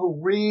people who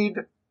read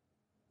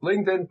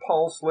LinkedIn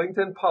Pulse,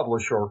 LinkedIn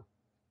Publisher,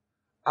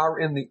 are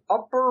in the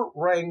upper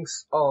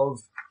ranks of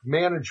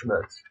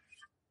management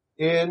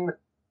in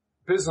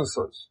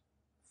businesses.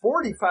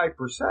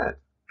 45%.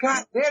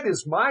 God, that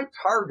is my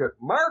target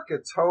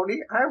market, Tony.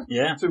 I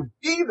want to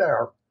be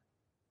there.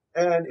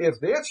 And if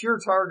that's your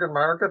target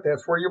market,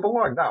 that's where you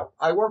belong. Now,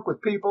 I work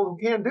with people who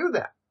can't do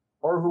that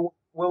or who are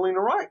willing to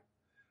write.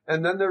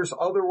 And then there's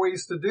other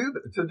ways to do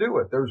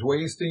it. There's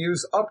ways to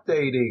use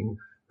updating.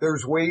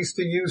 There's ways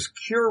to use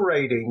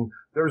curating.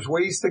 There's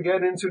ways to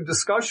get into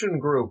discussion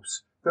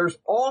groups. There's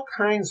all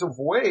kinds of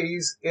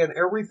ways, and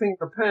everything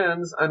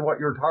depends on what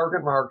your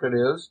target market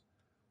is,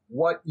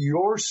 what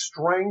your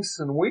strengths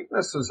and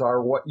weaknesses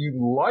are, what you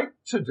like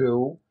to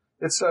do,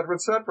 et cetera,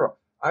 et cetera.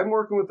 I'm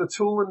working with a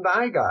tool and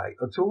die guy,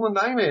 a tool and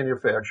die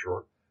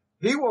manufacturer.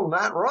 He will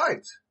not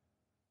write.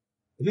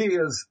 He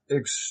is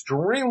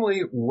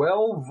extremely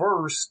well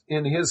versed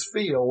in his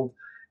field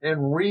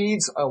and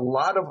reads a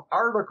lot of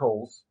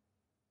articles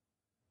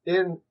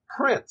in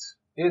print,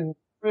 in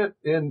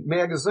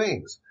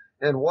magazines.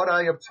 And what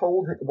I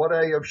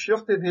have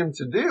shifted him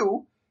to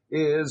do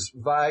is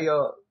via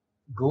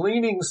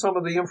gleaning some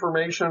of the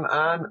information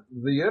on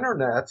the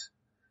internet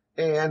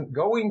and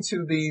going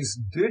to these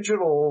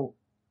digital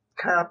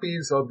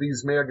copies of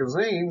these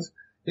magazines,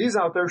 he's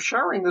out there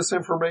sharing this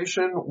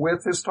information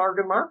with his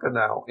target market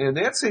now. And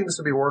that seems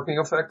to be working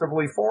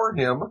effectively for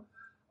him.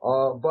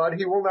 But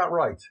he will not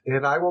write,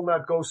 and I will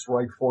not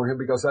ghostwrite for him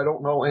because I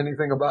don't know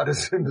anything about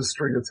his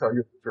industry, to tell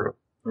you the truth.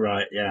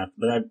 Right. Yeah.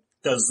 But that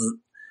does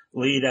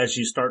lead, as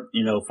you start,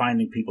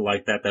 finding people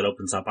like that, that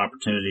opens up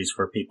opportunities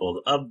for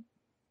people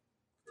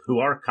who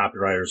are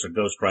copywriters or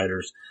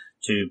ghostwriters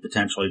to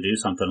potentially do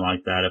something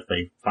like that if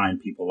they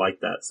find people like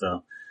that.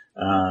 So,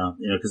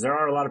 because there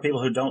are a lot of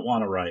people who don't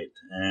want to write.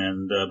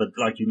 And, but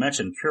like you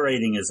mentioned,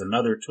 curating is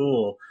another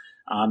tool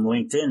on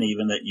LinkedIn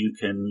even that you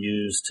can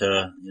use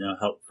to,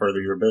 help further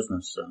your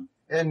business. So.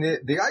 And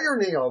the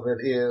irony of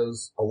it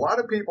is a lot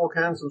of people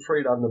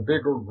concentrate on the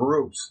bigger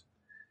groups.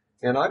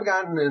 And I've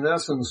gotten, in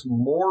essence,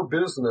 more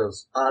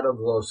business out of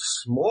the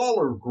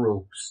smaller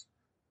groups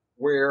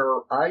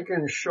where I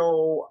can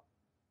show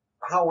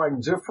how I'm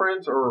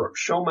different or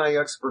show my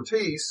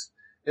expertise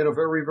in a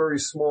very, very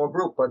small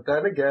group. But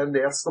then again,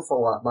 that's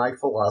my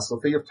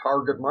philosophy of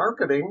target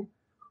marketing,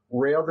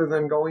 rather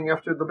than going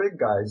after the big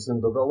guys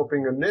and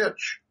developing a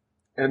niche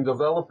and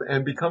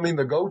becoming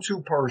the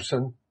go-to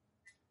person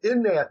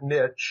in that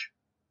niche,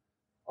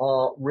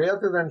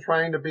 rather than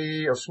trying to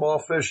be a small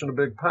fish in a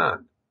big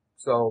pond.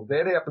 So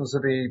that happens to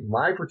be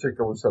my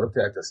particular set of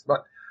tactics.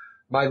 But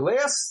my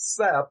last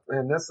step,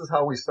 and this is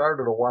how we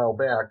started a while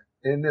back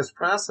in this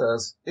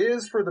process,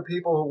 is for the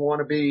people who want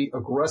to be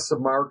aggressive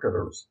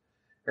marketers.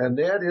 And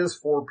that is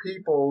for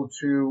people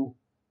to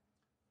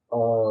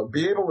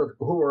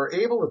who are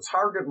able to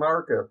target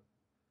market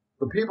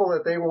the people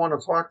that they want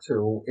to talk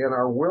to and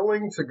are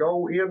willing to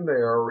go in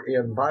there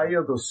and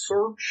via the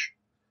search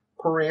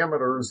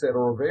parameters that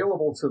are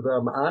available to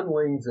them on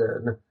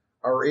LinkedIn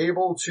are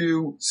able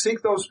to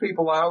seek those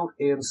people out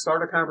and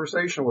start a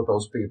conversation with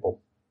those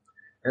people.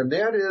 And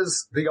that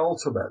is the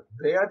ultimate.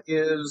 That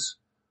is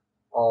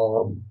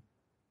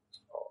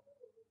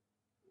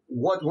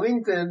what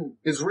LinkedIn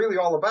is really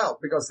all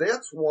about, because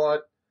that's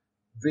what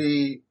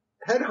the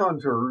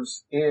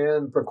headhunters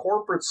and the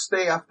corporate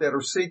staff that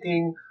are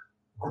seeking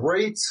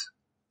great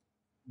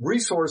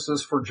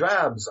resources for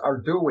jobs are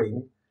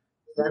doing.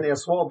 And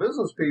as small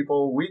business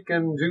people, we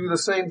can do the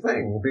same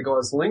thing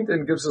because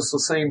LinkedIn gives us the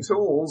same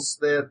tools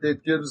that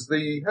it gives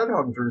the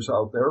headhunters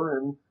out there.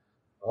 And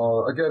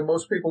again,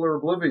 most people are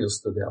oblivious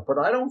to that. But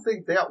I don't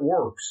think that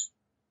works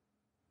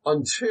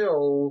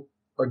until,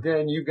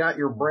 again, you've got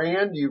your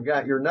brand, you've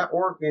got your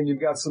network, and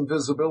you've got some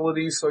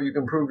visibility so you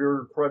can prove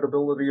your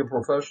credibility and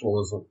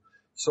professionalism.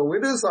 So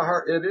it is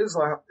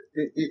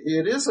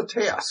a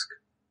task.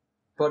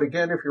 But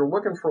again, if you're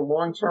looking for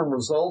long-term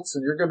results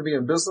and you're going to be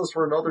in business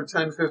for another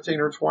 10,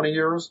 15, or 20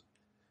 years,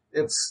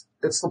 it's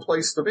it's the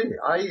place to be.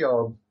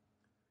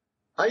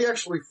 I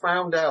actually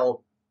found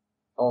out,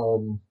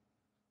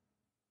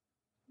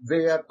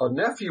 that a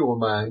nephew of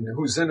mine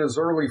who's in his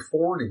early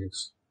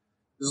 40s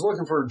is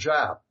looking for a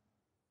job.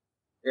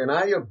 And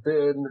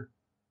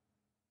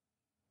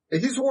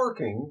he's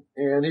working,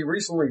 and he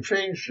recently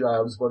changed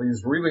jobs, but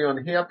he's really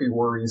unhappy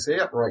where he's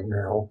at right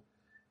now.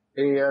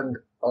 And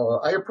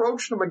I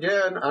approached him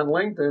again on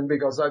LinkedIn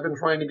because I've been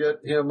trying to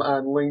get him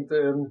on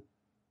LinkedIn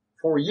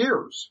for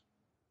years.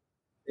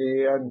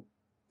 And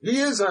he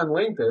is on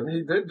LinkedIn.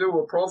 He did do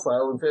a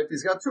profile. In fact,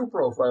 he's got 2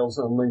 profiles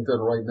on LinkedIn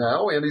right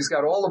now, and he's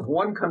got all of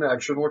one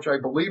connection, which I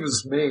believe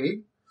is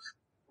me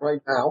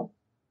right now.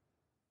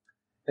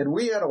 And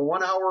we had a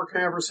 1-hour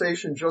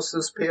conversation just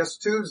this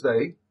past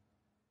Tuesday,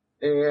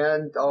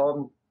 and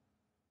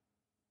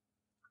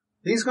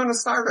he's going to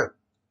start it.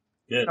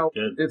 Good,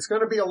 good. It's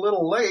going to be a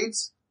little late.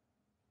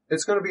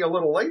 It's going to be a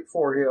little late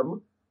for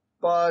him,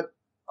 but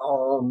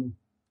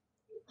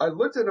I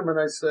looked at him and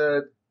I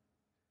said,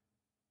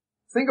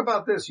 think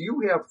about this.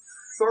 You have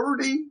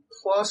 30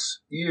 plus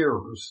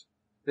years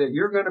that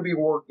you're going to be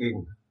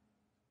working,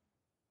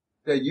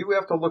 that you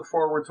have to look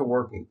forward to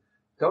working.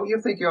 Don't you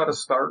think you ought to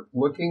start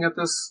looking at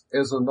this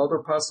as another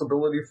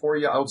possibility for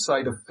you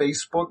outside of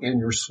Facebook and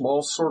your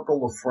small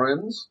circle of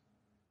friends?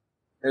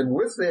 And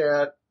with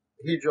that,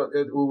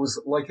 it was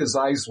like his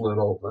eyes lit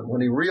open when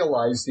he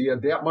realized he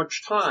had that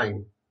much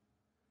time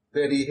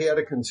that he had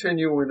to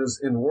continue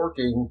in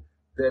working,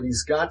 that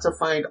he's got to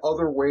find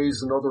other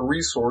ways and other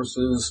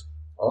resources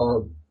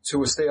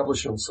to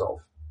establish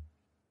himself.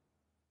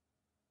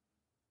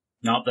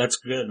 No, that's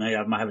good. I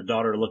have a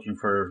daughter looking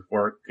for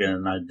work,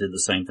 and I did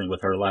the same thing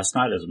with her last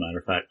night, as a matter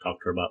of fact,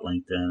 talked to her about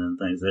LinkedIn and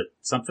things.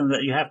 It's something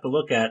that you have to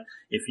look at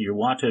if you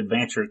want to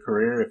advance your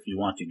career, if you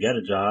want to get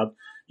a job.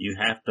 You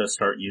have to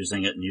start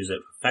using it and use it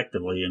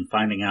effectively, and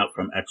finding out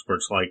from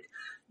experts like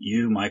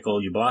you, Michael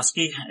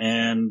Yublosky,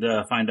 and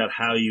find out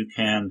how you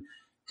can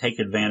take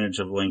advantage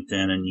of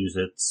LinkedIn and use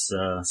its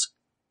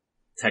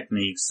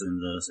techniques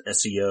and the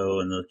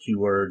SEO and the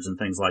keywords and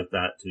things like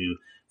that to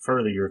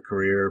further your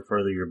career,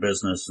 further your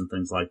business and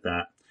things like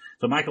that.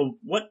 So, Michael,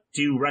 what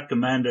do you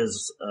recommend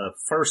as a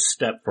first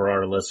step for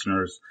our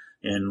listeners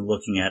in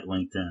looking at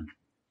LinkedIn?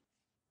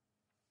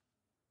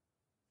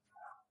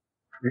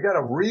 You got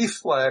to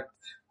reflect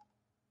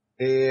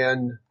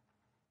and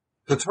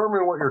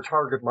determine what your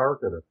target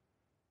market is.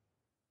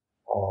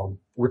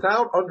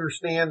 Without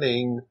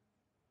understanding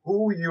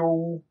who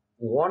you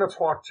want to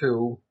talk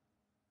to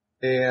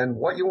and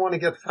what you want to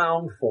get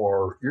found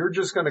for, you're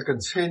just going to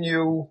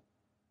continue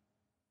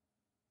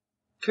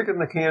kicking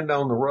the can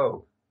down the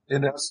road.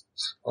 In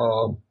essence,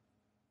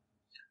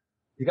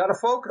 you got to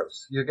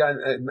focus.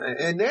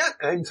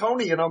 And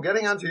Tony,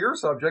 getting onto your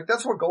subject,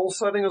 that's what goal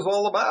setting is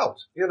all about.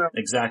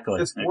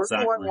 Exactly. It's where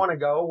do I want to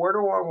go? Where do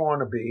I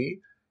want to be?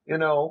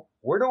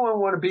 Where do I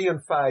want to be in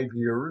 5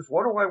 years?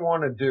 What do I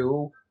want to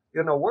do?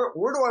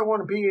 Where do I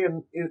want to be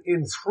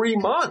in 3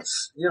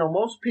 months?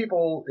 Most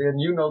people, and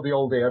the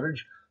old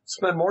adage,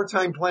 spend more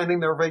time planning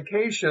their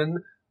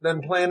vacation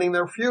than planning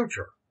their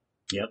future.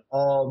 Yep.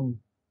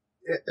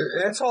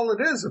 That's all it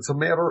is. It's a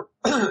matter,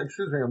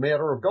 a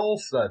matter of goal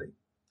setting.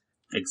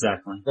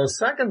 Exactly. The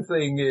second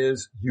thing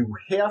is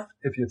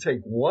if you take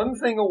one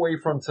thing away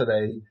from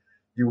today,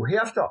 you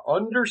have to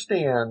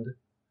understand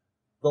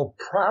the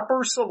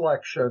proper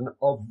selection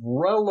of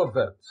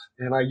relevant,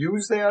 and I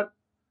use that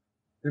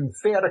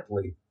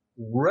emphatically,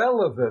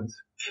 relevant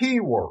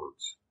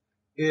keywords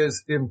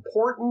is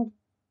important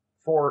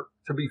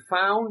to be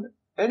found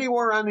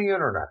anywhere on the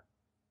internet.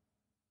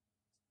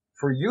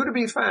 For you to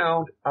be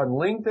found on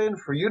LinkedIn,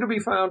 for you to be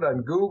found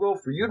on Google,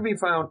 for you to be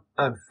found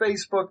on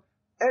Facebook,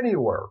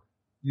 anywhere,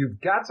 you've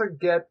got to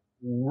get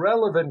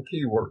relevant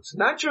keywords.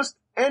 Not just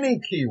any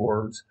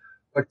keywords,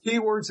 but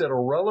keywords that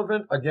are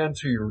relevant, again,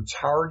 to your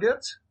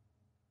target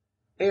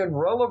and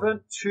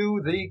relevant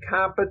to the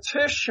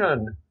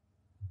competition.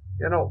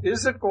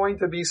 Is it going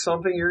to be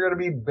something you're going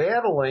to be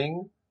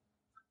battling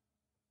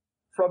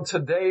from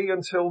today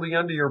until the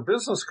end of your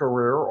business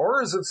career,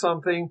 or is it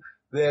something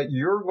that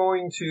you're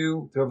going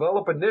to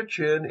develop a niche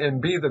in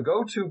and be the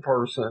go-to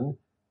person?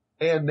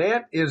 And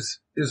that is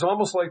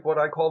almost like what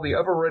I call the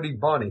ever-ready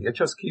bunny. It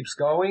just keeps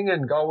going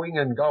and going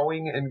and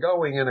going and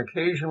going, and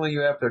occasionally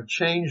you have to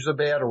change the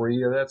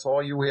battery, and that's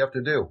all you have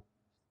to do.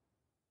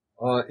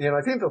 And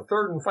I think the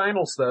third and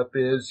final step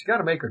is you got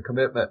to make a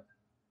commitment.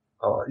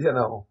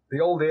 The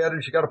old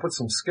adage, you got to put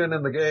some skin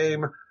in the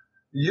game.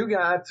 You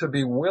got to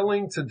be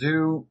willing to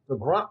do the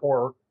grunt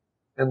work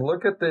and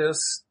look at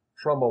this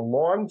from a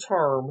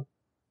long-term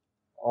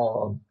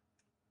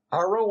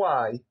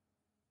ROI,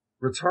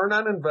 return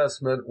on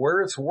investment,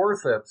 where it's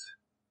worth it,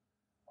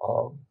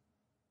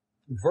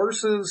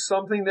 versus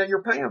something that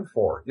you're paying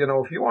for.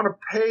 If you want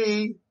to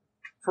pay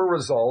for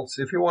results,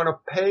 if you want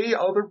to pay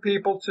other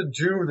people to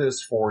do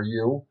this for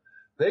you,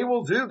 they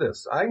will do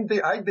this. I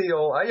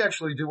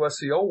actually do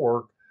SEO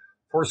work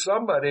for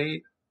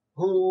somebody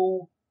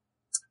who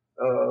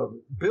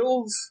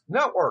builds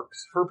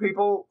networks for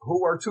people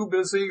who are too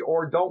busy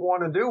or don't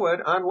want to do it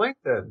on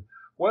LinkedIn.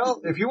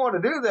 Well, if you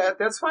want to do that,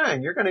 that's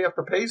fine. You're going to have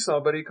to pay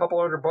somebody a couple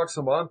 $100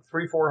 a month,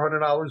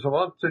 $300-400 a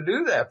month to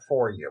do that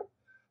for you.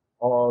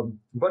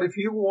 But if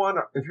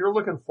you're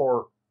looking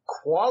for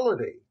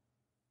quality,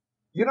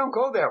 you don't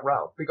go that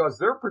route because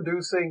they're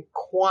producing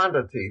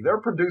quantity. They're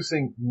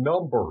producing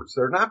numbers.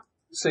 They're not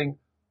producing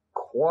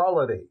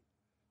quality.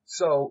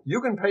 So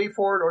you can pay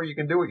for it or you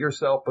can do it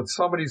yourself, but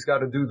somebody's got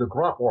to do the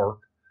grunt work.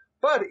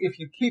 But if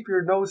you keep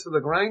your nose to the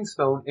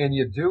grindstone and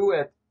you do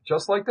it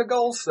just like the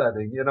goal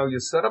setting, you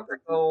set up the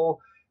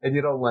goal and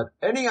you don't let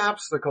any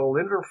obstacle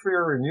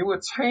interfere in you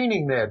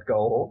attaining that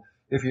goal.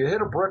 If you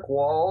hit a brick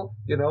wall,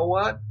 you know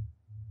what?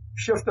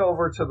 Shift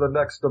over to the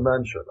next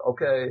dimension,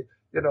 okay?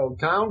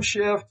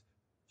 Downshift,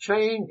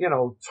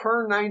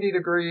 turn 90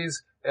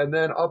 degrees and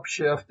then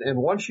upshift. And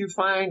once you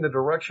find the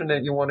direction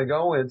that you want to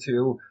go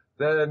into,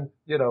 then,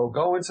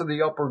 go into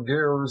the upper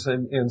gears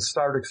and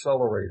start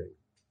accelerating.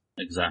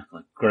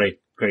 Exactly. Great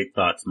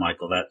thoughts,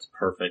 Michael. That's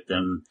perfect.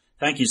 And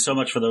thank you so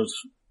much for those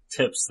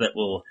tips that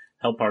will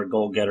help our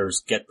goal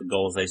getters get the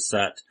goals they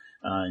set,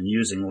 and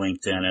using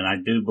LinkedIn. And I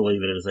do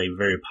believe it is a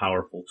very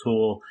powerful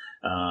tool.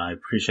 I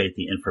appreciate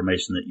the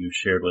information that you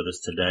shared with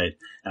us today.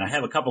 And I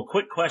have a couple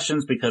quick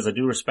questions because I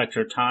do respect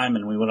your time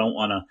and we don't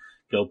want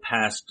to go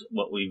past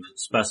what we've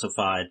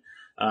specified.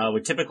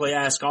 We typically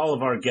ask all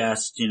of our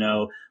guests,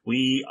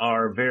 we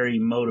are very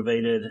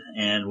motivated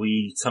and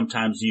we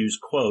sometimes use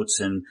quotes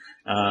and,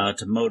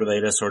 to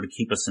motivate us or to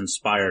keep us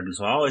inspired. And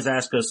so I always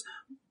ask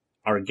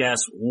our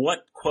guests, what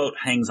quote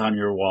hangs on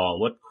your wall?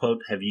 What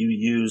quote have you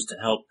used to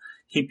help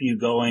keep you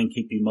going,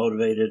 keep you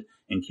motivated,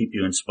 and keep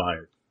you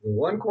inspired?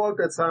 One quote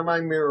that's on my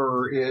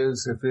mirror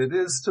is, if it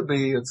is to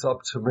be, it's up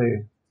to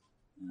me.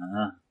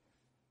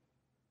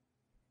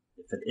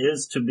 If it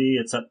is to be,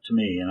 it's up to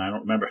me. And I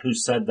don't remember who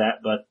said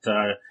that, but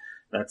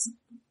that's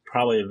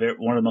probably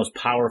one of the most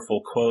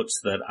powerful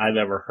quotes that I've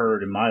ever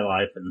heard in my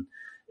life. And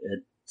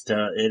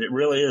it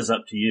really is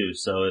up to you.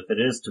 So if it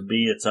is to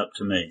be, it's up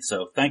to me.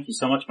 So thank you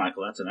so much,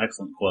 Michael. That's an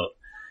excellent quote.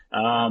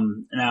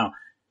 Now,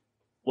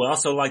 we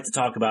also like to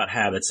talk about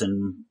habits,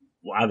 and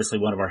obviously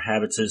one of our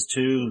habits is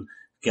to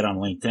get on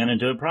LinkedIn and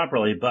do it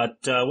properly. But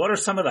what are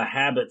some of the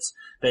habits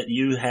that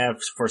you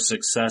have for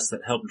success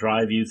that help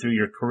drive you through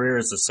your career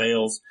as a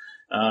sales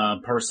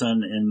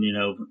person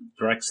in,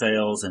 direct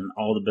sales and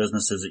all the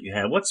businesses that you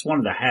have? What's one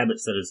of the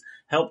habits that has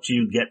helped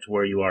you get to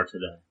where you are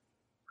today?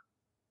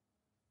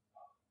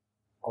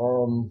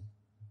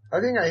 I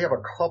think I have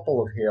a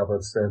couple of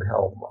habits that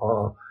help.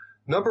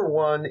 Number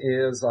one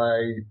is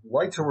I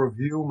like to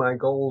review my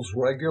goals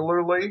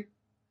regularly,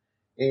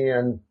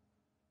 and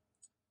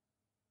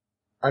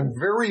I'm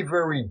very,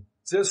 very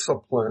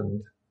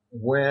disciplined.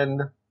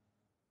 When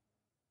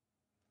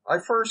I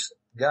first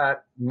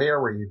got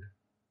married,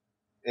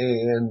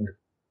 and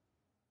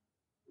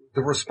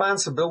the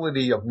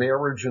responsibility of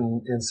marriage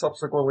and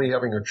subsequently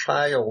having a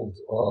child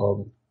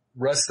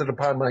rested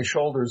upon my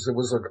shoulders, it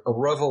was a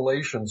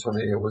revelation to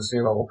me. It was,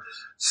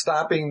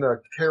 stopping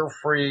the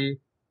carefree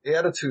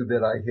attitude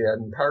that I had.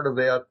 And part of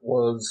that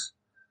was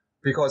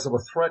because of a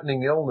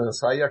threatening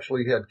illness. I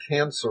actually had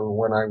cancer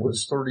when I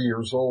was 30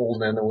 years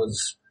old, and it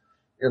was,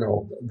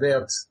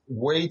 that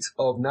weight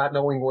of not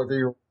knowing whether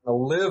you're going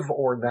to live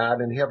or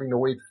not and having to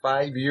wait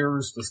 5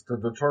 years to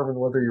determine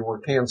whether you were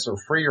cancer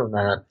free or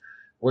not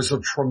was a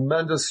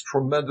tremendous,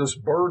 tremendous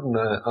burden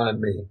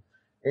on me.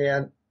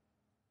 And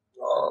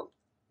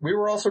we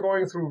were also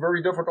going through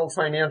very difficult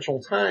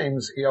financial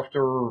times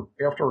after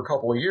a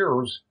couple of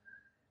years.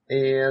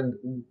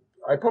 And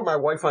I put my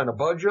wife on a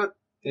budget,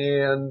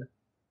 and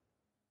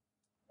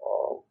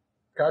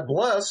God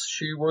bless,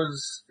 she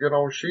was,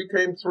 she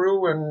came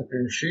through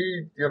and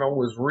she,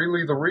 was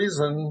really the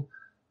reason,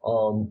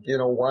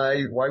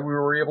 why we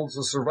were able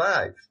to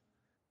survive.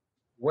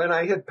 When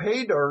I hit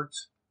pay dirt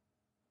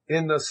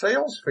in the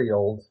sales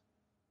field,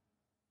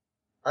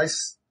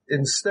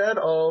 instead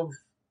of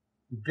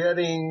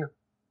getting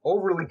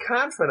overly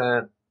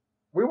confident,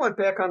 we went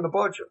back on the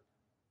budget,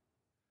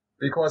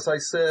 because I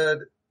said,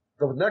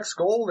 the next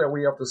goal that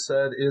we have to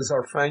set is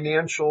our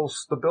financial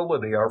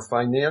stability, our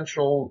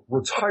financial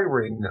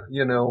retiring,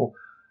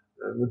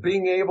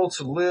 being able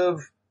to live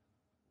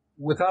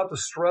without the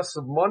stress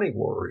of money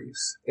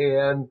worries.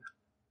 And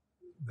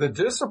the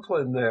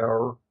discipline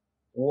there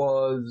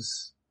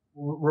was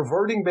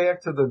reverting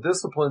back to the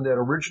discipline that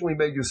originally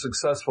made you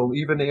successful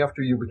even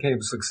after you became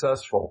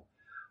successful.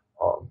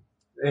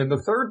 And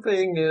the third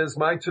thing is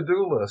my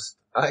to-do list.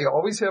 I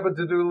always have a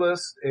to-do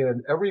list,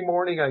 and every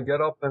morning I get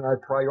up and I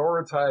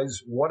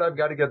prioritize what I've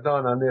got to get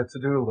done on that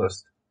to-do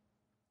list.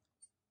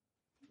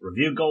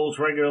 Review goals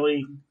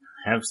regularly,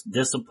 have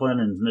discipline,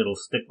 and it'll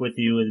stick with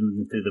you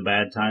even through the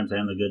bad times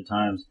and the good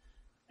times.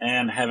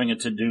 And having a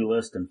to-do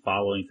list and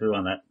following through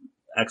on that.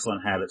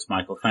 Excellent habits,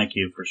 Michael. Thank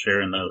you for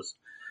sharing those.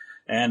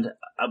 And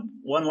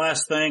one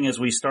last thing as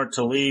we start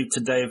to leave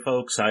today,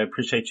 folks, I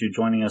appreciate you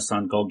joining us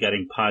on Goal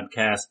Getting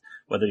Podcast.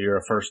 Whether you're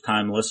a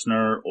first-time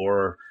listener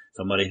or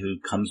somebody who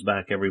comes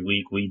back every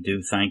week, we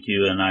do thank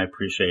you, and I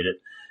appreciate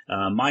it.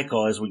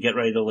 Michael, as we get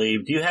ready to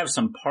leave, do you have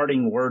some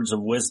parting words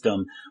of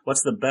wisdom?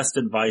 What's the best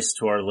advice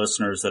to our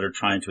listeners that are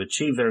trying to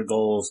achieve their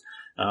goals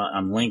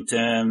on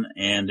LinkedIn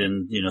and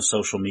in,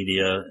 social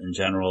media in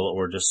general,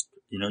 or just,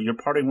 your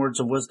parting words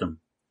of wisdom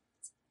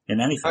in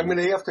anything? I'm going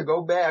to have to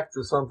go back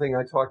to something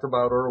I talked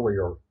about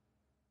earlier.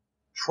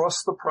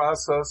 Trust the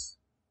process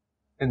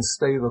and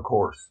stay the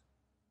course.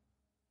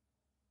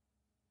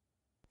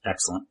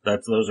 Excellent.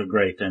 Those are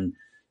great. And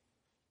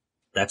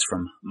that's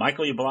from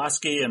Michael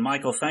Yublosky. And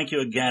Michael, thank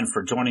you again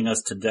for joining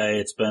us today.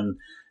 It's been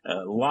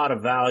a lot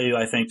of value,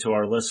 I think, to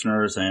our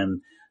listeners,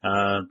 and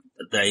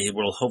they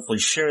will hopefully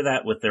share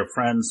that with their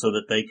friends so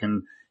that they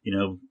can,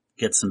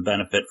 get some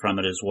benefit from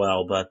it as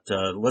well. But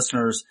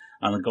listeners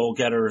on the Goal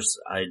Getters,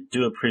 I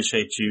do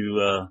appreciate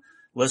you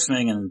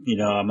listening, and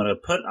I'm going to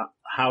put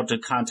how to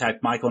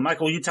contact Michael. And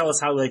Michael, will you tell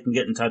us how they can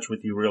get in touch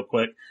with you real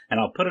quick? And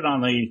I'll put it on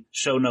the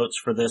show notes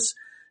for this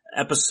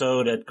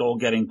episode at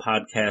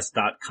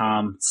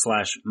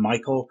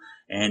goalgettingpodcast.com/Michael,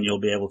 and you'll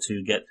be able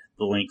to get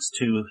the links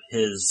to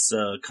his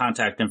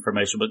contact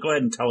information. But go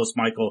ahead and tell us,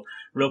 Michael,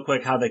 real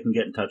quick, how they can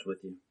get in touch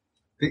with you.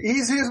 The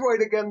easiest way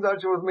to get in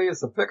touch with me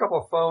is to pick up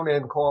a phone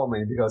and call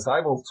me, because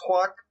I will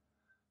talk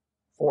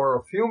for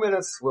a few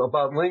minutes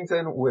about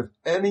LinkedIn with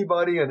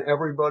anybody and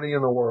everybody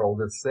in the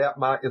world. It's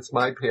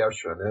my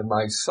passion. And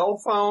my cell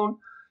phone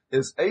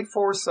is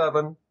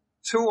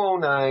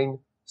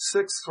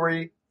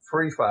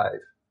 847-209-6335.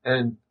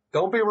 And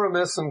don't be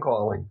remiss in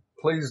calling.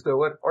 Please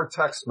do it, or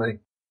text me.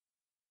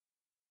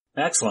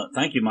 Excellent.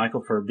 Thank you,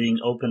 Michael, for being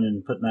open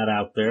and putting that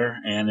out there.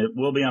 And it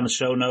will be on the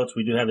show notes.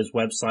 We do have his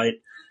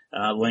website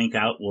link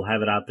out. We'll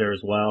have it out there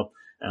as well.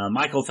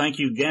 Michael, thank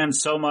you again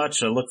so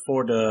much. I look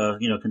forward to,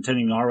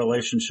 continuing our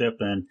relationship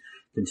and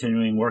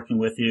continuing working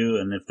with you.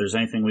 And if there's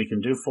anything we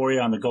can do for you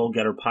on the Goal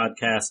Getter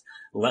podcast,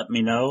 let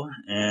me know.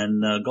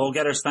 And Goal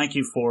Getters, thank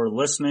you for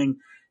listening,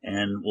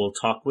 and we'll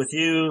talk with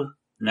you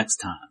next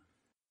time.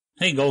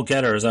 Hey, Goal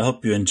Getters, I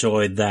hope you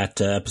enjoyed that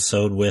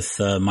episode with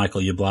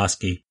Michael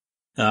Yublosky.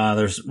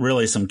 There's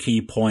really some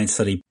key points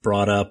that he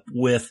brought up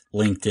with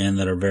LinkedIn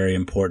that are very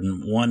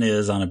important. One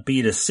is on a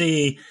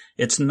B2C,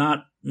 it's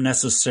not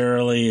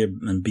necessarily,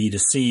 and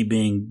B2C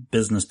being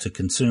business to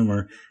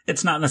consumer,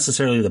 it's not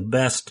necessarily the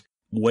best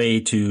way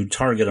to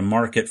target a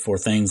market for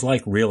things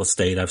like real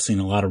estate. I've seen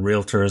a lot of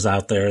realtors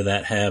out there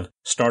that have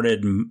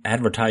started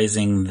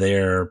advertising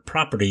their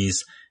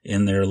properties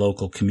in their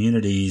local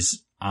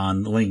communities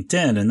on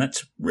LinkedIn, and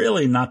that's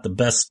really not the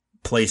best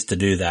place to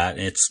do that.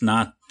 It's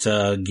not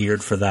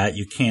geared for that.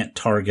 You can't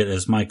target,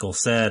 as Michael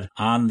said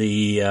on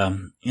the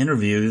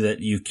interview, that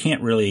you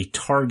can't really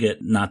target,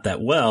 not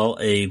that well,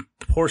 a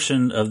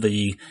portion of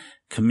the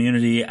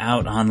community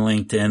out on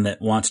LinkedIn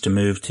that wants to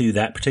move to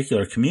that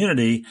particular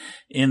community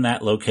in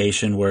that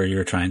location where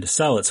you're trying to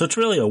sell it. So it's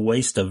really a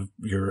waste of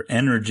your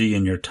energy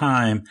and your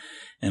time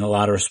in a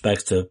lot of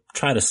respects to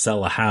try to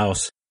sell a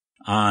house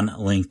on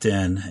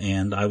LinkedIn.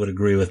 And I would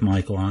agree with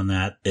Michael on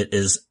that. It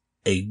is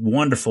a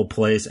wonderful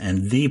place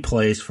and the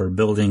place for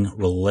building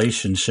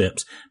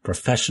relationships,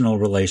 professional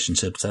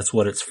relationships. That's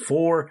what it's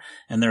for.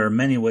 And there are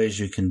many ways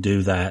you can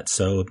do that.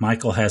 So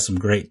Michael has some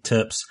great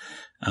tips,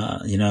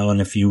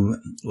 and if you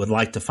would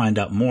like to find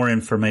out more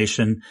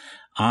information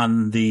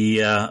on the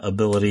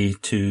ability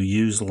to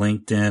use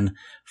LinkedIn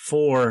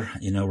for,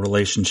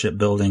 relationship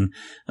building,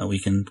 we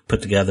can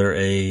put together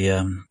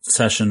a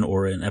session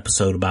or an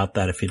episode about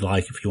that if you'd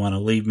like. If you want to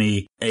leave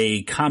me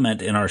a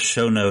comment in our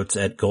show notes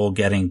at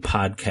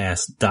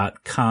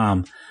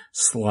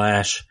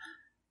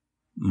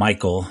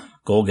goalgettingpodcast.com/Michael,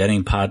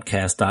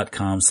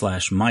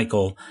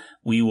 goalgettingpodcast.com/Michael,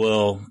 we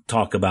will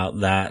talk about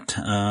that.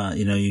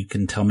 You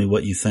can tell me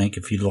what you think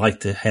if you'd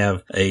like to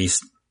have a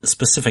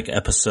specific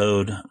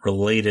episode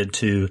related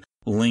to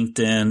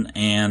LinkedIn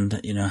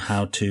and,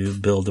 how to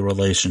build the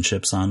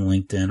relationships on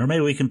LinkedIn, or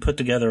maybe we can put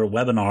together a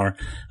webinar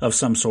of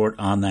some sort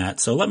on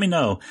that. So let me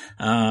know.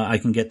 I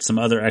can get some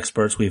other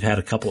experts. We've had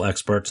a couple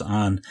experts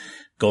on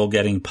Goal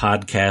Getting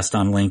Podcast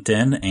on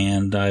LinkedIn,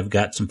 and I've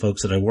got some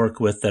folks that I work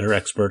with that are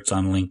experts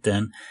on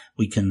LinkedIn.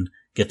 We can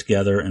get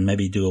together and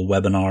maybe do a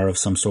webinar of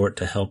some sort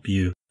to help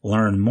you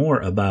learn more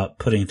about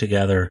putting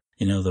together,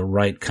 the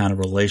right kind of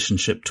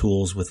relationship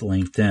tools with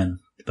LinkedIn.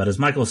 But as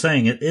Michael was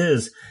saying, it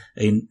is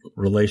a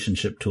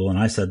relationship tool, and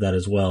I said that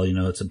as well.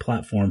 It's a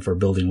platform for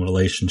building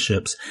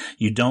relationships.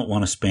 You don't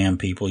want to spam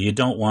people. You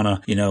don't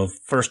want to,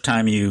 first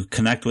time you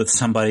connect with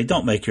somebody,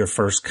 don't make your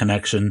first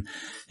connection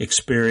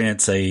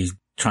experience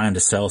trying to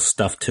sell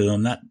stuff to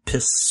them. That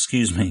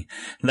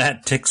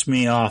ticks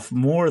me off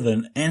more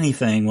than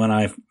anything when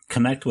I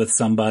connect with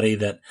somebody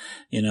that,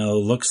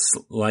 looks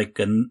like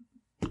a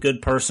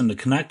good person to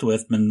connect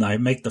with, and I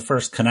make the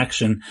first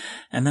connection,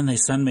 and then they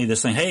send me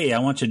this thing, hey, I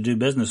want you to do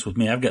business with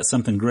me. I've got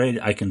something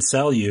great I can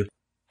sell you.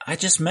 I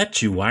just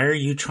met you. Why are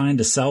you trying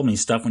to sell me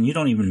stuff when you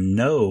don't even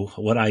know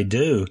what I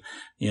do?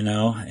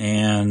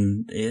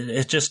 And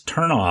it just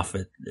turn off.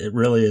 It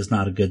really is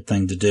not a good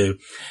thing to do.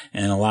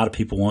 And a lot of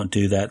people won't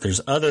do that.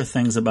 There's other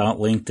things about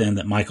LinkedIn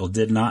that Michael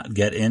did not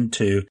get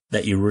into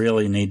that you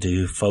really need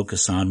to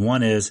focus on.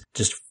 One is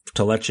just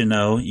to let you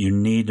know, you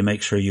need to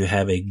make sure you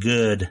have a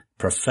good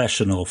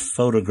professional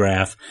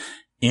photograph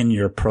in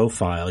your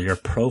profile. Your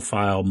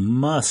profile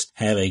must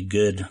have a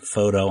good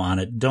photo on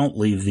it. Don't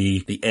leave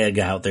the egg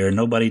out there.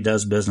 Nobody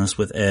does business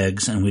with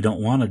eggs, and we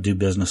don't want to do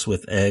business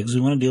with eggs.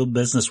 We want to do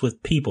business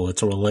with people.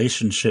 It's a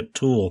relationship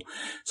tool.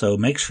 So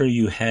make sure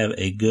you have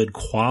a good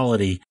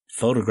quality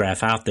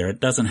photograph out there. It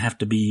doesn't have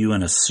to be you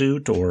in a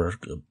suit or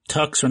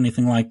tux or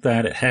anything like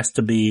that. It has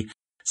to be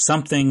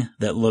something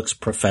that looks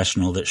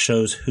professional, that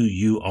shows who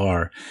you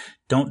are.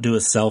 Don't do a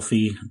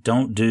selfie.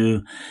 Don't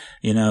do,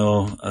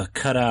 a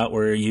cutout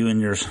where you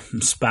and your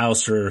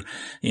spouse are,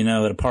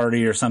 at a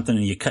party or something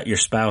and you cut your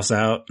spouse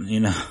out,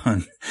 and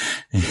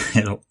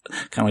it'll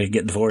kind of like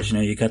get divorced,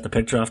 you cut the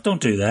picture off.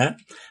 Don't do that.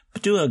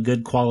 But do a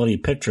good quality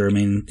picture. I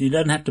mean, it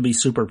doesn't have to be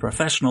super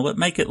professional, but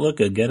make it look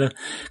good. Get a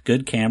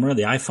good camera.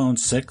 The iPhone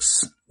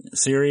 6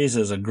 series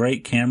is a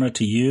great camera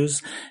to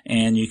use,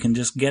 and you can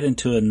just get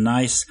into a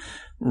nice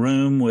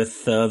room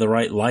with the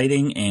right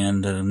lighting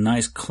and a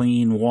nice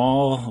clean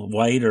wall,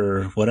 white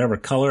or whatever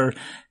color,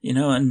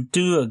 and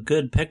do a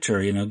good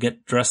picture,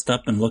 get dressed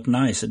up and look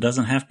nice. It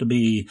doesn't have to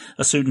be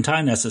a suit and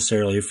tie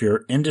necessarily. If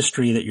your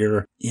industry that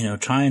you're,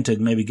 trying to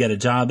maybe get a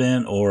job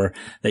in or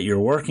that you're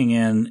working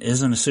in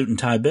isn't a suit and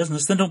tie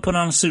business, then don't put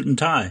on a suit and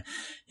tie.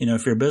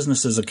 If your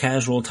business is a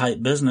casual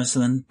type business,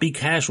 then be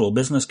casual,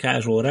 business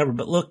casual, whatever,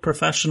 but look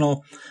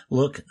professional,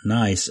 look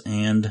nice,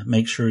 and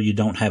make sure you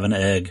don't have an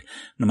egg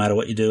no matter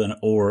what you do,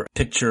 or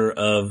picture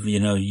of,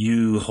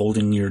 you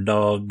holding your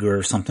dog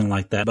or something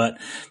like that. But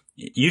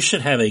you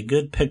should have a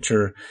good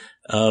picture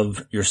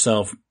of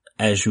yourself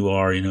as you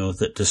are,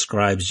 that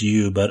describes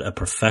you, but a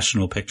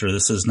professional picture.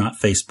 This is not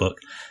Facebook.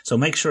 So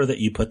make sure that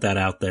you put that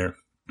out there.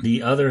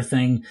 The other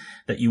thing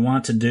that you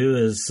want to do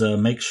is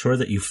make sure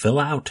that you fill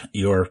out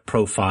your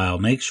profile.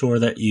 Make sure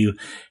that you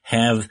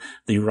have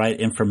the right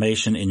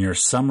information in your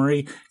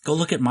summary. Go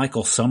look at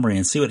Michael's summary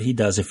and see what he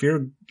does. If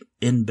you're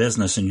in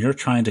business and you're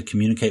trying to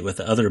communicate with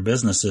other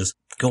businesses,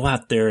 go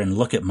out there and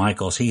look at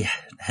Michael's. He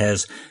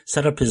has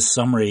set up his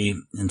summary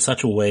in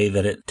such a way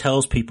that it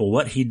tells people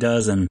what he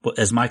does. And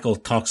as Michael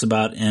talks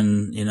about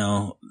in,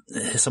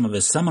 some of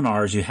his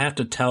seminars, you have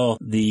to tell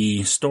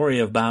the story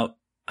about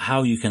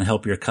how you can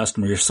help your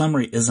customer. Your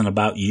summary isn't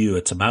about you.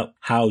 It's about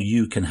how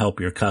you can help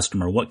your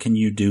customer. What can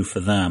you do for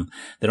them?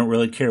 They don't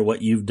really care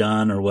what you've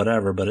done or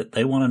whatever, but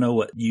they want to know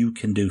what you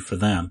can do for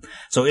them.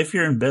 So if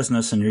you're in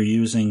business and you're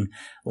using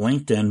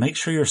LinkedIn, make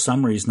sure your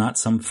summary is not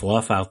some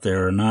fluff out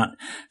there or not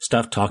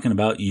stuff talking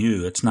about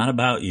you. It's not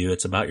about you.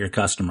 It's about your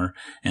customer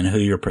and who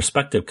your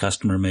prospective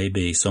customer may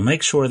be. So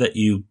make sure that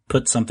you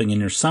put something in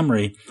your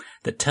summary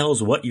that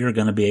tells what you're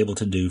going to be able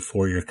to do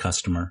for your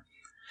customer.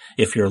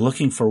 If you're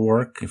looking for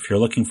work, if you're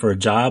looking for a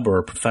job or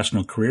a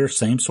professional career,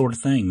 same sort of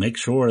thing. Make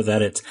sure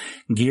that it's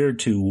geared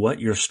to what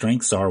your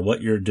strengths are,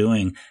 what you're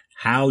doing,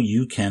 how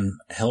you can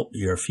help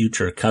your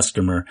future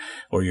customer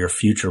or your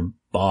future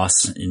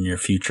boss in your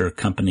future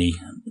company,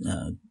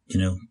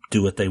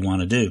 do what they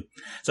want to do.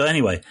 So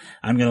anyway,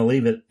 I'm going to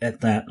leave it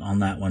at that on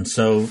that one.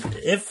 So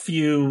if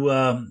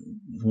you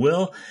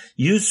will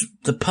use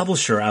the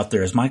publisher out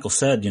there, as Michael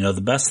said,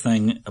 the best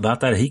thing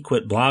about that, he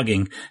quit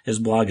blogging. His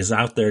blog is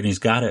out there and he's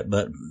got it.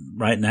 But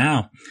right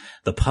now,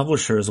 the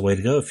publisher is the way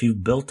to go. If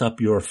you've built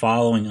up your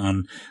following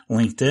on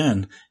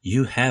LinkedIn,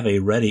 you have a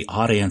ready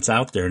audience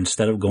out there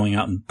instead of going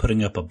out and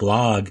putting up a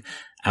blog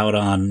out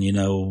on,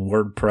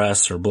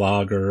 WordPress or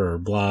Blogger or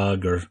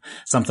Blog or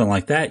something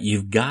like that.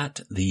 You've got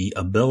the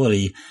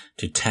ability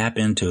to tap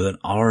into an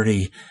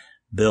already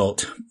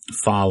built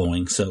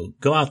following. So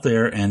go out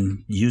there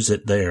and use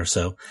it there.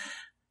 So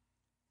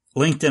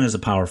LinkedIn is a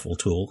powerful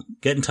tool.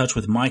 Get in touch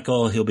with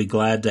Michael. He'll be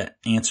glad to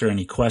answer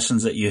any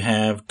questions that you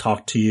have,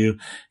 talk to you.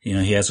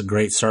 He has a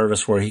great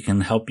service where he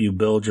can help you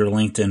build your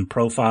LinkedIn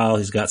profile.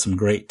 He's got some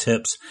great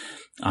tips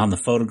on the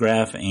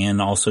photograph and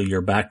also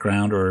your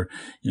background or,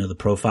 the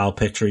profile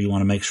picture. You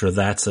want to make sure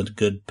that's a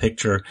good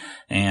picture.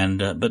 And,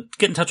 but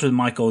get in touch with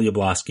Michael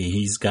Yublosky.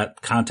 He's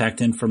got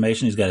contact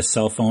information. He's got his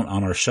cell phone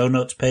on our show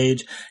notes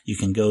page. You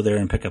can go there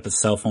and pick up his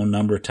cell phone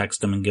number,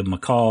 text him and give him a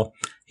call.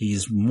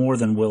 He's more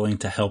than willing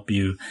to help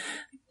you,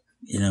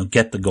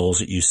 get the goals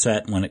that you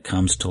set when it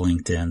comes to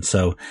LinkedIn.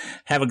 So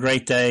have a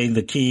great day.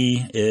 The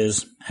key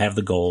is have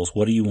the goals.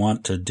 What do you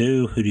want to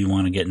do? Who do you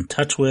want to get in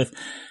touch with?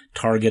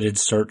 Targeted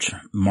search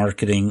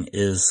marketing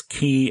is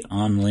key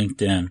on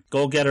LinkedIn.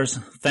 Goal getters,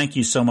 thank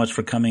you so much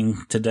for coming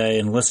today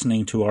and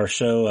listening to our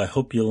show. I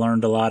hope you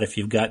learned a lot. If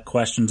you've got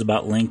questions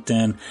about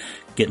LinkedIn,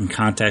 get in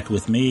contact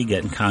with me,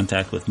 get in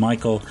contact with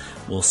Michael.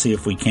 We'll see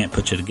if we can't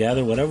put you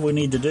together, whatever we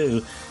need to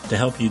do to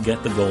help you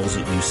get the goals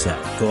that you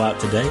set. Go out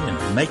today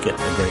and make it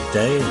a great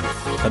day and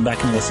come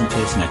back and listen to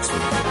us next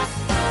week.